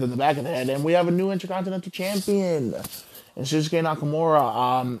deadlier than the back of the head, and we have a new Intercontinental Champion, and Shinsuke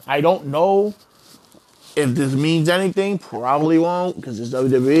Nakamura. I don't know if this means anything. Probably won't, because it's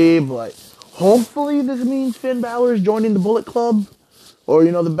WWE, but hopefully this means Finn Balor is joining the Bullet Club, or,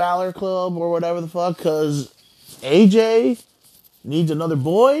 the Balor Club, or whatever the fuck, because AJ needs another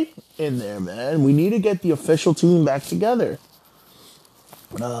boy in there, man. We need to get the official team back together.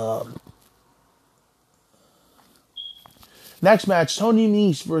 Next match, Tony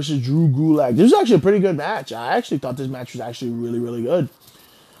Nese versus Drew Gulak. This is actually a pretty good match. I actually thought this match was actually really, really good.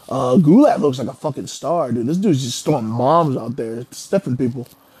 Gulak looks like a fucking star, dude. This dude's just throwing bombs out there, stiffing people.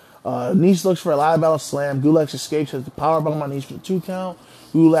 Nese looks for a live battle slam. Gulak escapes, has the powerbomb on Nese for the 2 count.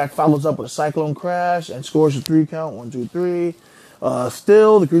 Gulak follows up with a Cyclone Crash and scores a 3 count. 1, 2, 3.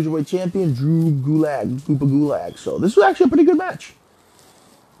 Still, the Cruiserweight Champion, Drew Gulak. So this was actually a pretty good match.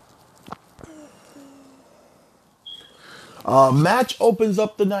 Match opens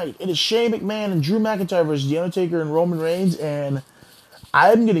up the night. It is Shane McMahon and Drew McIntyre versus The Undertaker and Roman Reigns, and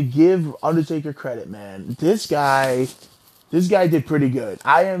I'm gonna give Undertaker credit, man. This guy did pretty good.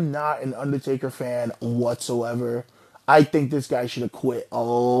 I am not an Undertaker fan whatsoever. I think this guy should have quit a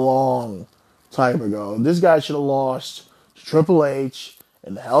long time ago. This guy should have lost to Triple H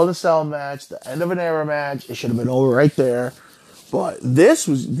in the Hell in a Cell match, the end of an era match. It should have been over right there. But this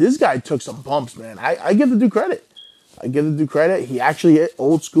guy took some bumps, man. I give the dude credit. I give the dude credit. He actually hit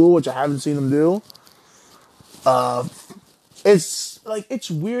old school, which I haven't seen him do. It's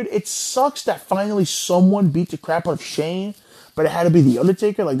weird. It sucks that finally someone beat the crap out of Shane, but it had to be The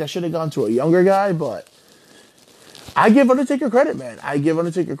Undertaker. Like, that should have gone to a younger guy, but I give Undertaker credit, man. I give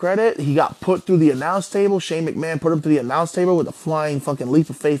Undertaker credit. He got put through the announce table. Shane McMahon put him through the announce table with a flying fucking leap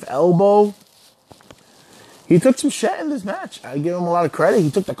of faith elbow. He took some shit in this match. I give him a lot of credit.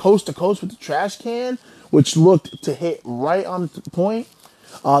 He took the coast to coast with the trash can, which looked to hit right on the point.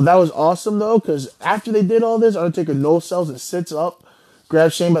 That was awesome, though, because after they did all this, Undertaker no-sells and sits up,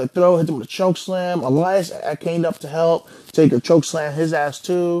 grabs Shane by the throat, hits him with a choke slam. Elias came up to help. Taker choke slam his ass,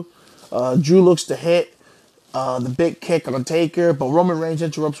 too. Drew looks to hit the big kick on Taker, but Roman Reigns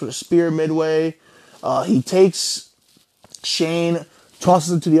interrupts with a spear midway. He takes Shane,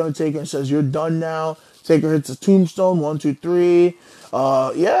 tosses him to the Undertaker, and says, "You're done now." Taker hits a tombstone, 1, 2, 3.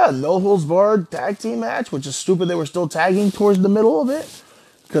 No holds barred tag team match, which is stupid. They were still tagging towards the middle of it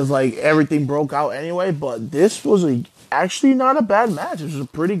because like everything broke out anyway. But this was actually not a bad match. It was a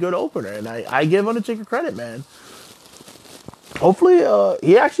pretty good opener, and I give Undertaker credit, man. Hopefully,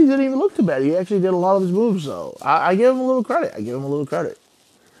 he actually didn't even look too bad. He actually did a lot of his moves, so I give him a little credit.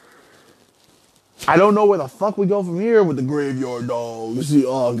 I don't know where the fuck we go from here with the Graveyard Dogs.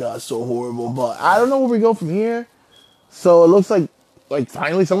 Oh, God, so horrible. But I don't know where we go from here. So it looks like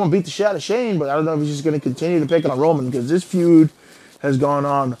finally someone beat the shit out of Shane, but I don't know if he's just going to continue to pick on Roman because this feud has gone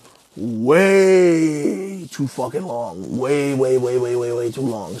on way too fucking long. Way too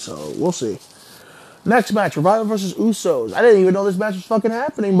long. So we'll see. Next match, Revival versus Usos. I didn't even know this match was fucking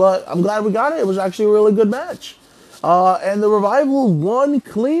happening, but I'm glad we got it. It was actually a really good match. And the Revival won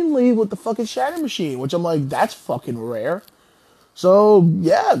cleanly with the fucking Shatter Machine, which I'm like, that's fucking rare. So,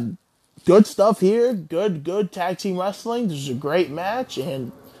 yeah, good stuff here. Good tag team wrestling. This is a great match.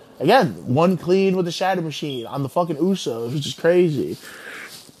 And, again, won clean with the Shatter Machine on the fucking Usos, which is crazy.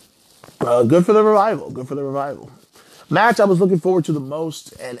 Good for the Revival. Match I was looking forward to the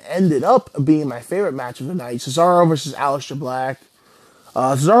most and ended up being my favorite match of the night. Cesaro versus Aleister Black.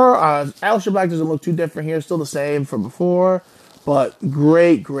 Aleister Black doesn't look too different here. Still the same from before. But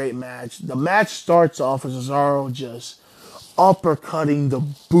great match. The match starts off with Cesaro just uppercutting the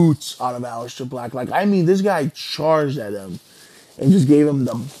boots out of Aleister Black. This guy charged at him and just gave him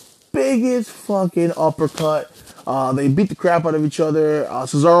the biggest fucking uppercut. They beat the crap out of each other.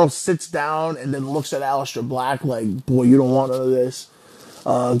 Cesaro sits down and then looks at Aleister Black like, boy, you don't want none of this.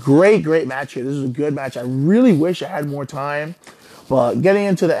 Great match here. This is a good match. I really wish I had more time. But getting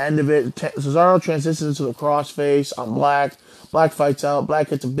into the end of it, Cesaro transitions into the crossface on Black. Black fights out. Black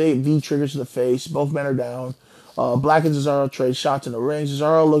hits a big V trigger to the face. Both men are down. Black and Cesaro trade shots in the ring.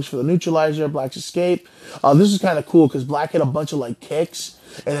 Cesaro looks for the neutralizer. Black's escape. This is kind of cool because Black hit a bunch of kicks.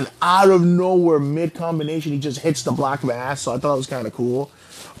 And then out of nowhere, mid-combination, he just hits the Black mask. So I thought it was kind of cool.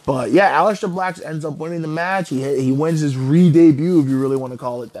 But yeah, Aleister Black ends up winning the match. He wins his re-debut, if you really want to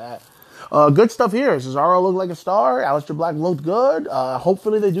call it that. Good stuff here. Cesaro looked like a star. Aleister Black looked good.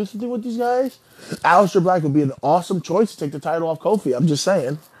 Hopefully they do something with these guys. Aleister Black would be an awesome choice to take the title off Kofi. I'm just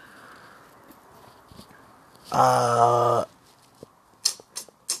saying.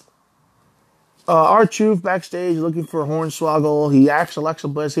 R-Truth backstage looking for Hornswoggle. He asks Alexa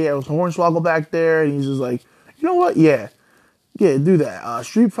Bliss, hey, was Hornswoggle back there? And he's just like, you know what? Yeah, do that.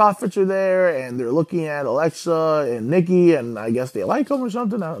 Street Profits are there, and they're looking at Alexa and Nikki, and I guess they like them or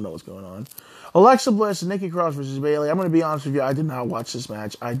something. I don't know what's going on. Alexa Bliss and Nikki Cross versus Bayley. I'm going to be honest with you. I did not watch this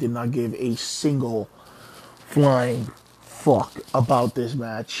match. I did not give a single flying fuck about this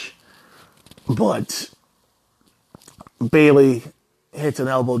match. But Bayley hits an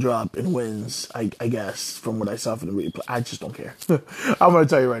elbow drop and wins, I guess, from what I saw from the replay. I just don't care. I'm going to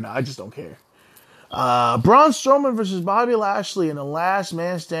tell you right now, I just don't care. Braun Strowman versus Bobby Lashley in a last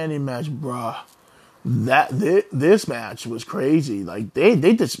man standing match, bruh. This match was crazy. They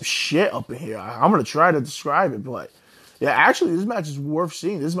did some shit up in here. I'm going to try to describe it, but yeah, actually, this match is worth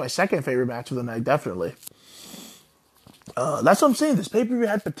seeing. This is my second favorite match of the night, definitely. That's what I'm saying. This pay-per-view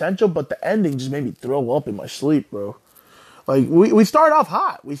had potential, but the ending just made me throw up in my sleep, bro. We start off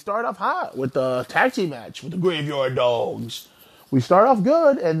hot. We start off hot with the tag team match with the Graveyard Dogs. we start off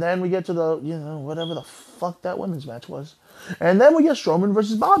good, and then we get to the, whatever the fuck that women's match was. And then we get Strowman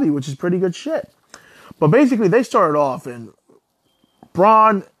versus Bobby, which is pretty good shit. But basically, they started off, and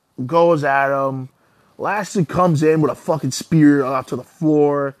Braun goes at him. Lashley comes in with a fucking spear out to the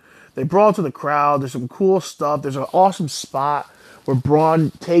floor. They brawl to the crowd. There's some cool stuff. There's an awesome spot where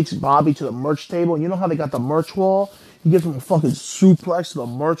Braun takes Bobby to the merch table. And you know how they got the merch wall? He gives him a fucking suplex to the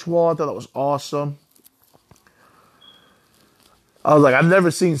merch wall. I thought that was awesome. I was like, I've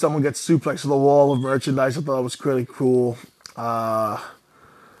never seen someone get suplexed to the wall of merchandise. I thought it was really cool.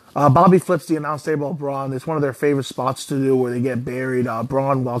 Bobby flips the announce table on Braun. It's one of their favorite spots to do where they get buried.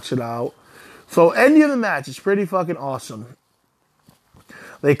 Braun walks it out. So, ending of the match is pretty fucking awesome.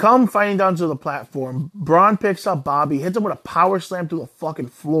 They come fighting down to the platform. Braun picks up Bobby, hits him with a power slam through the fucking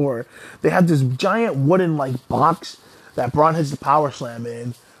floor. They have this giant wooden, box that Braun hits the power slam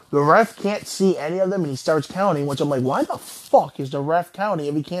in. The ref can't see any of them, and he starts counting, which I'm like, why the fuck is the ref counting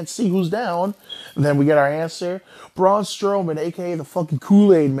if he can't see who's down? And then we get our answer. Braun Strowman, a.k.a. the fucking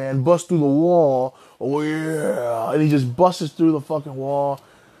Kool-Aid Man, busts through the wall. Oh, yeah. And he just busts through the fucking wall.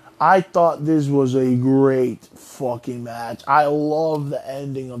 I thought this was a great fucking match. I love the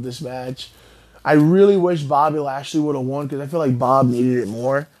ending of this match. I really wish Bobby Lashley would have won, because I feel like Bob needed it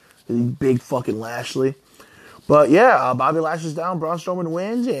more. He's big fucking Lashley. But yeah, Bobby Lashley's down, Braun Strowman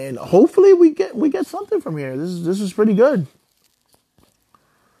wins, and hopefully we get something from here. This is pretty good.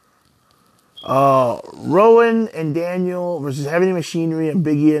 Rowan and Daniel versus Heavy Machinery and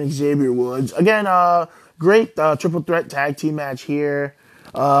Big E and Xavier Woods. Again, great triple threat tag team match here.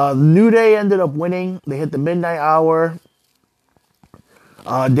 New Day ended up winning. They hit the midnight hour.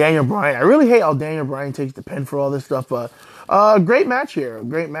 Daniel Bryan. I really hate how Daniel Bryan takes the pin for all this stuff, but great match here.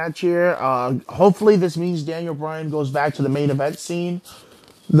 Great match here. Hopefully this means Daniel Bryan goes back to the main event scene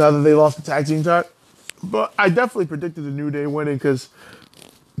now that they lost the tag team title. But I definitely predicted the New Day winning, because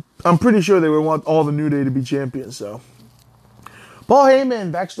I'm pretty sure they would want all the New Day to be champions. So Paul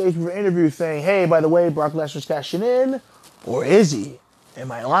Heyman backstage for an interview saying, hey, by the way, Brock Lesnar's cashing in. Or is he?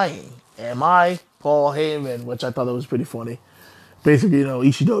 Am I lying? Am I Paul Heyman? Which I thought that was pretty funny. Basically,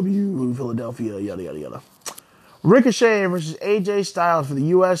 ECW, Philadelphia, yada, yada, yada. Ricochet versus AJ Styles for the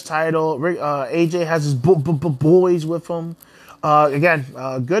U.S. title. AJ has his boys with him. Again,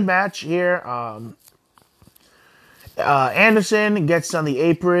 good match here. Anderson gets on the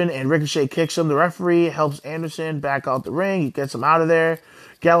apron and Ricochet kicks him. The referee helps Anderson back out the ring. He gets him out of there.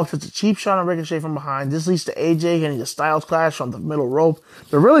 Gallows hits a cheap shot on Ricochet from behind. This leads to AJ getting a Styles clash from the middle rope.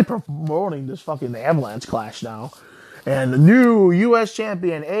 They're really promoting this fucking Avalanche clash now. And the new U.S.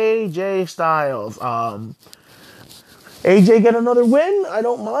 champion, AJ Styles. AJ get another win. I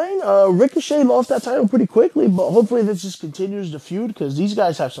don't mind. Ricochet lost that title pretty quickly, but hopefully this just continues the feud because these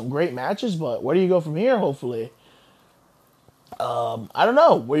guys have some great matches. But where do you go from here? Hopefully, I don't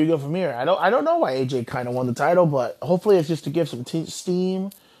know where you go from here. I don't know why AJ kind of won the title, but hopefully it's just to give some steam.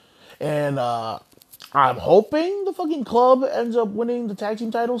 And I'm hoping the fucking club ends up winning the tag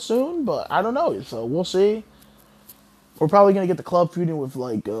team title soon, but I don't know. So we'll see. We're probably gonna get the club feuding with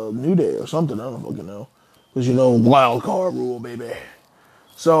like New Day or something. I don't fucking know. Because, wild card rule, baby.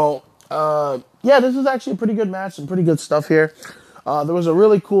 So, yeah, this is actually a pretty good match. Some pretty good stuff here. There was a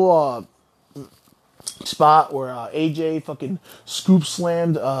really cool spot where AJ fucking scoop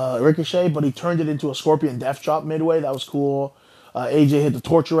slammed Ricochet, but he turned it into a Scorpion Death Drop midway. That was cool. AJ hit the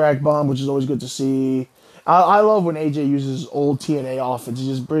Torture Rack bomb, which is always good to see. I love when AJ uses old TNA offense. It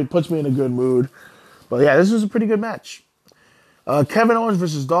just puts me in a good mood. But, yeah, this was a pretty good match. Kevin Owens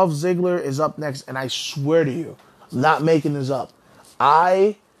versus Dolph Ziggler is up next, and I swear to you, I'm not making this up.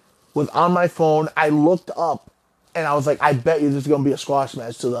 I was on my phone, I looked up, and I was like, I bet you this is going to be a squash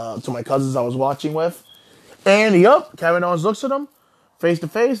match to my cousins I was watching with. And yup, Kevin Owens looks at him, face to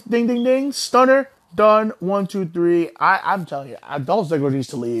face, ding, ding, ding, stunner, done, 1, 2, 3. I'm telling you, Dolph Ziggler needs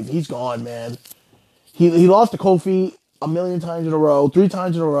to leave. He's gone, man. He lost to Kofi a million times in a row, 3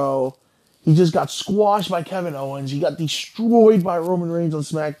 times in a row. He just got squashed by Kevin Owens. He got destroyed by Roman Reigns on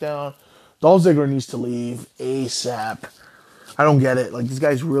SmackDown. Dolph Ziggler needs to leave ASAP. I don't get it. Like, this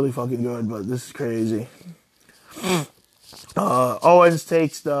guy's really fucking good, but this is crazy. Owens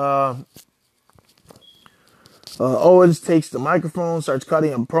takes the microphone, starts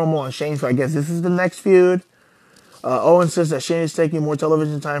cutting a promo on Shane. So I guess this is the next feud. Owens says that Shane is taking more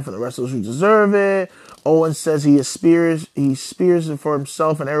television time from the wrestlers who deserve it. Owens says he spears it for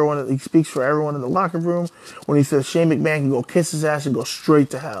himself and everyone. He speaks for everyone in the locker room when he says Shane McMahon can go kiss his ass and go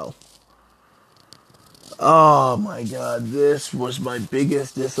straight to hell. Oh my God, this was my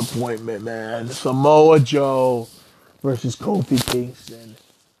biggest disappointment, man. Samoa Joe versus Kofi Kingston.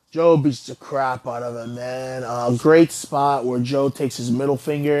 Joe beats the crap out of him, man. Great spot where Joe takes his middle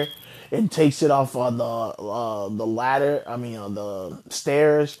finger and takes it off on the ladder. I mean, on the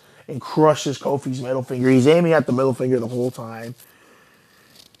stairs, and crushes Kofi's middle finger. He's aiming at the middle finger the whole time.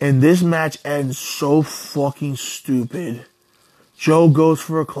 And this match ends so fucking stupid. Joe goes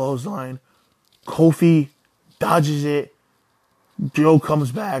for a clothesline. Kofi dodges it. Joe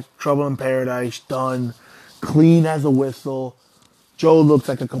comes back. Trouble in Paradise. Done. Clean as a whistle. Joe looks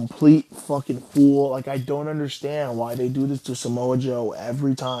like a complete fucking fool. Like, I don't understand why they do this to Samoa Joe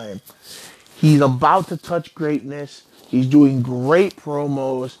every time. He's about to touch greatness. He's doing great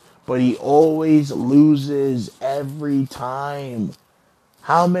promos, but he always loses every time.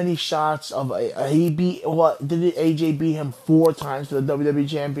 How many shots of he beat, what did AJ beat him 4 times for the WWE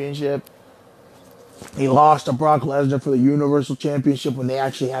Championship? He lost to Brock Lesnar for the Universal Championship when they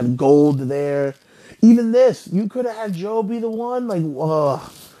actually had gold there. Even this, you could have had Joe be the one, like,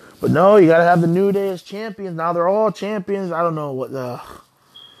 but no, you gotta have the New Day as champions. Now they're all champions. I don't know what.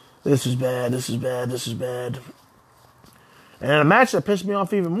 This is bad. This is bad. This is bad. And a match that pissed me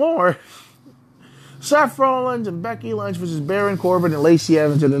off even more: Seth Rollins and Becky Lynch versus Baron Corbin and Lacey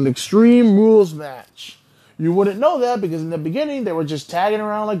Evans in an Extreme Rules match. You wouldn't know that because in the beginning they were just tagging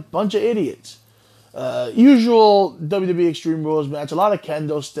around like a bunch of idiots. Usual WWE Extreme Rules match. A lot of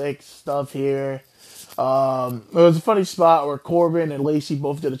kendo stick stuff here. It was a funny spot where Corbin and Lacey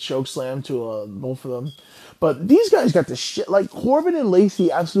both did a choke slam to both of them. But these guys got the shit. Like, Corbin and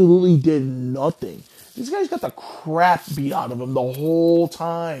Lacey absolutely did nothing. These guys got the crap beat out of them the whole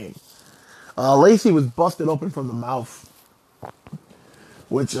time. Lacey was busted open from the mouth,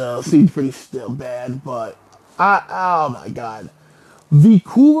 which seemed pretty still bad. But, oh my god. The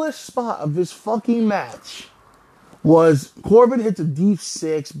coolest spot of this fucking match was Corbin hits a deep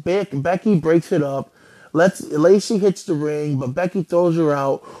 6. Becky breaks it up. Lacey hits the ring, but Becky throws her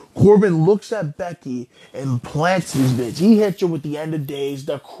out. Corbin looks at Becky and plants his bitch. He hits her with the end of days.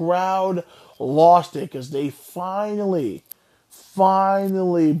 The crowd lost it because they finally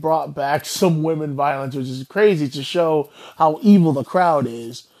brought back some women violence, which is crazy to show how evil the crowd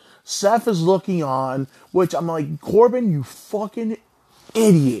is. Seth is looking on, which I'm like, Corbin, you fucking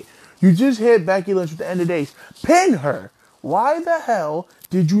idiot. You just hit Becky Lynch with the end of days. Pin her. Why the hell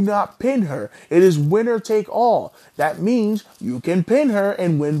did you not pin her? It is winner take all. That means you can pin her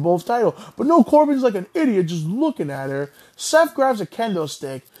and win both titles. But no, Corbin's like an idiot just looking at her. Seth grabs a kendo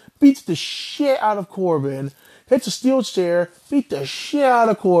stick, beats the shit out of Corbin, hits a steel chair, beat the shit out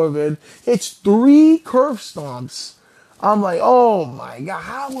of Corbin, hits 3 curve stomps. I'm like, oh my god,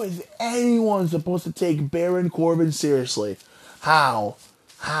 how is anyone supposed to take Baron Corbin seriously? How?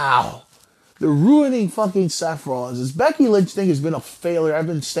 They're ruining fucking Seth Rollins. This Becky Lynch thing has been a failure. I've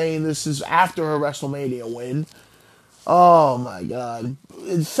been saying this since after her WrestleMania win. Oh my god.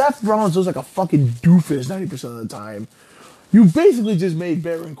 Seth Rollins looks like a fucking doofus 90% of the time. You basically just made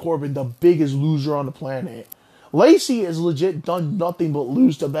Baron Corbin the biggest loser on the planet. Lacey has legit done nothing but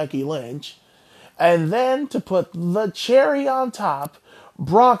lose to Becky Lynch. And then to put the cherry on top,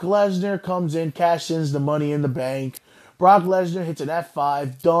 Brock Lesnar comes in, cashes in the Money in the Bank. Brock Lesnar hits an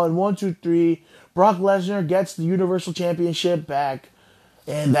F5. Done. 1, 2, 3. Brock Lesnar gets the Universal Championship back.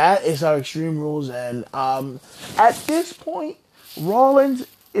 And that is how Extreme Rules end. At this point, Rollins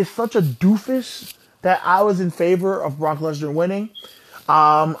is such a doofus that I was in favor of Brock Lesnar winning.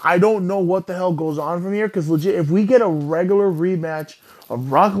 I don't know what the hell goes on from here. Because legit, if we get a regular rematch of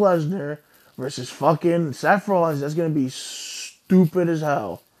Brock Lesnar versus fucking Seth Rollins, that's going to be stupid as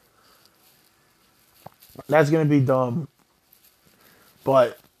hell. That's going to be dumb.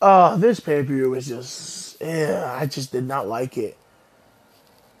 But, this pay-per-view is just, I just did not like it.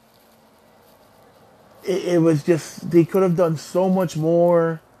 It was just, they could have done so much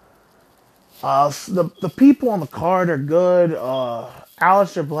more. The people on the card are good.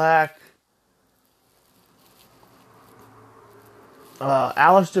 Aleister Black. And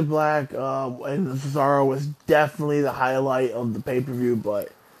Cesaro was definitely the highlight of the pay-per-view,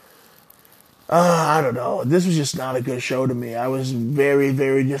 but I don't know. This was just not a good show to me. I was very,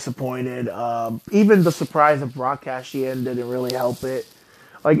 very disappointed. Even the surprise of Brock cashing in didn't really help it.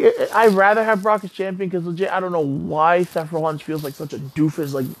 Like, I'd rather have Brock as champion because legit, I don't know why Seth Rollins feels like such a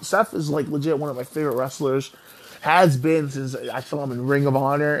doofus. Like, Seth is like legit one of my favorite wrestlers. Has been since I saw him in Ring of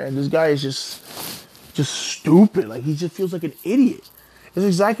Honor, and this guy is just stupid. Like, he just feels like an idiot. It's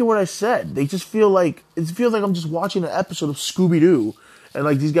exactly what I said. They just feel like, it feels like I'm just watching an episode of Scooby-Doo. And,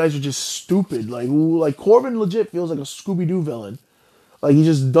 like, these guys are just stupid. Like Corbin legit feels like a Scooby-Doo villain. Like, he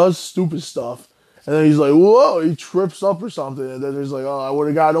just does stupid stuff. And then he's like, whoa, he trips up or something. And then he's like, oh, I would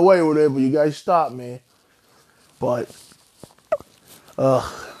have gotten away with it, but you guys stopped me. But,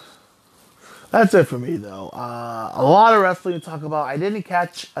 That's it for me, though. A lot of wrestling to talk about. I didn't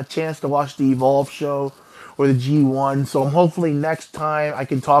catch a chance to watch the Evolve show or the G1, so hopefully next time I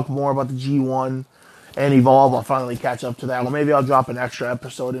can talk more about the G1 and Evolve. I'll finally catch up to that. Or maybe I'll drop an extra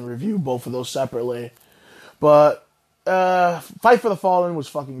episode and review both of those separately. But Fight for the Fallen was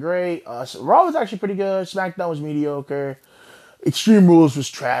fucking great. Raw was actually pretty good. SmackDown was mediocre. Extreme Rules was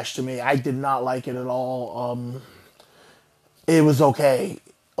trash to me. I did not like it at all. It was okay.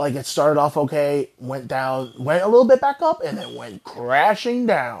 Like, it started off okay, went down, went a little bit back up, and then went crashing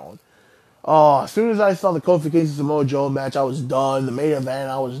down. Oh, as soon as I saw the Kofi Kingston Samoa Joe match, I was done. The main event,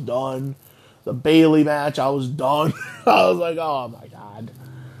 I was done. The Bayley match, I was done. I was like, oh my God.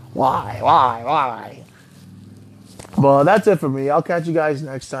 Why? But that's it for me. I'll catch you guys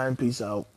next time. Peace out.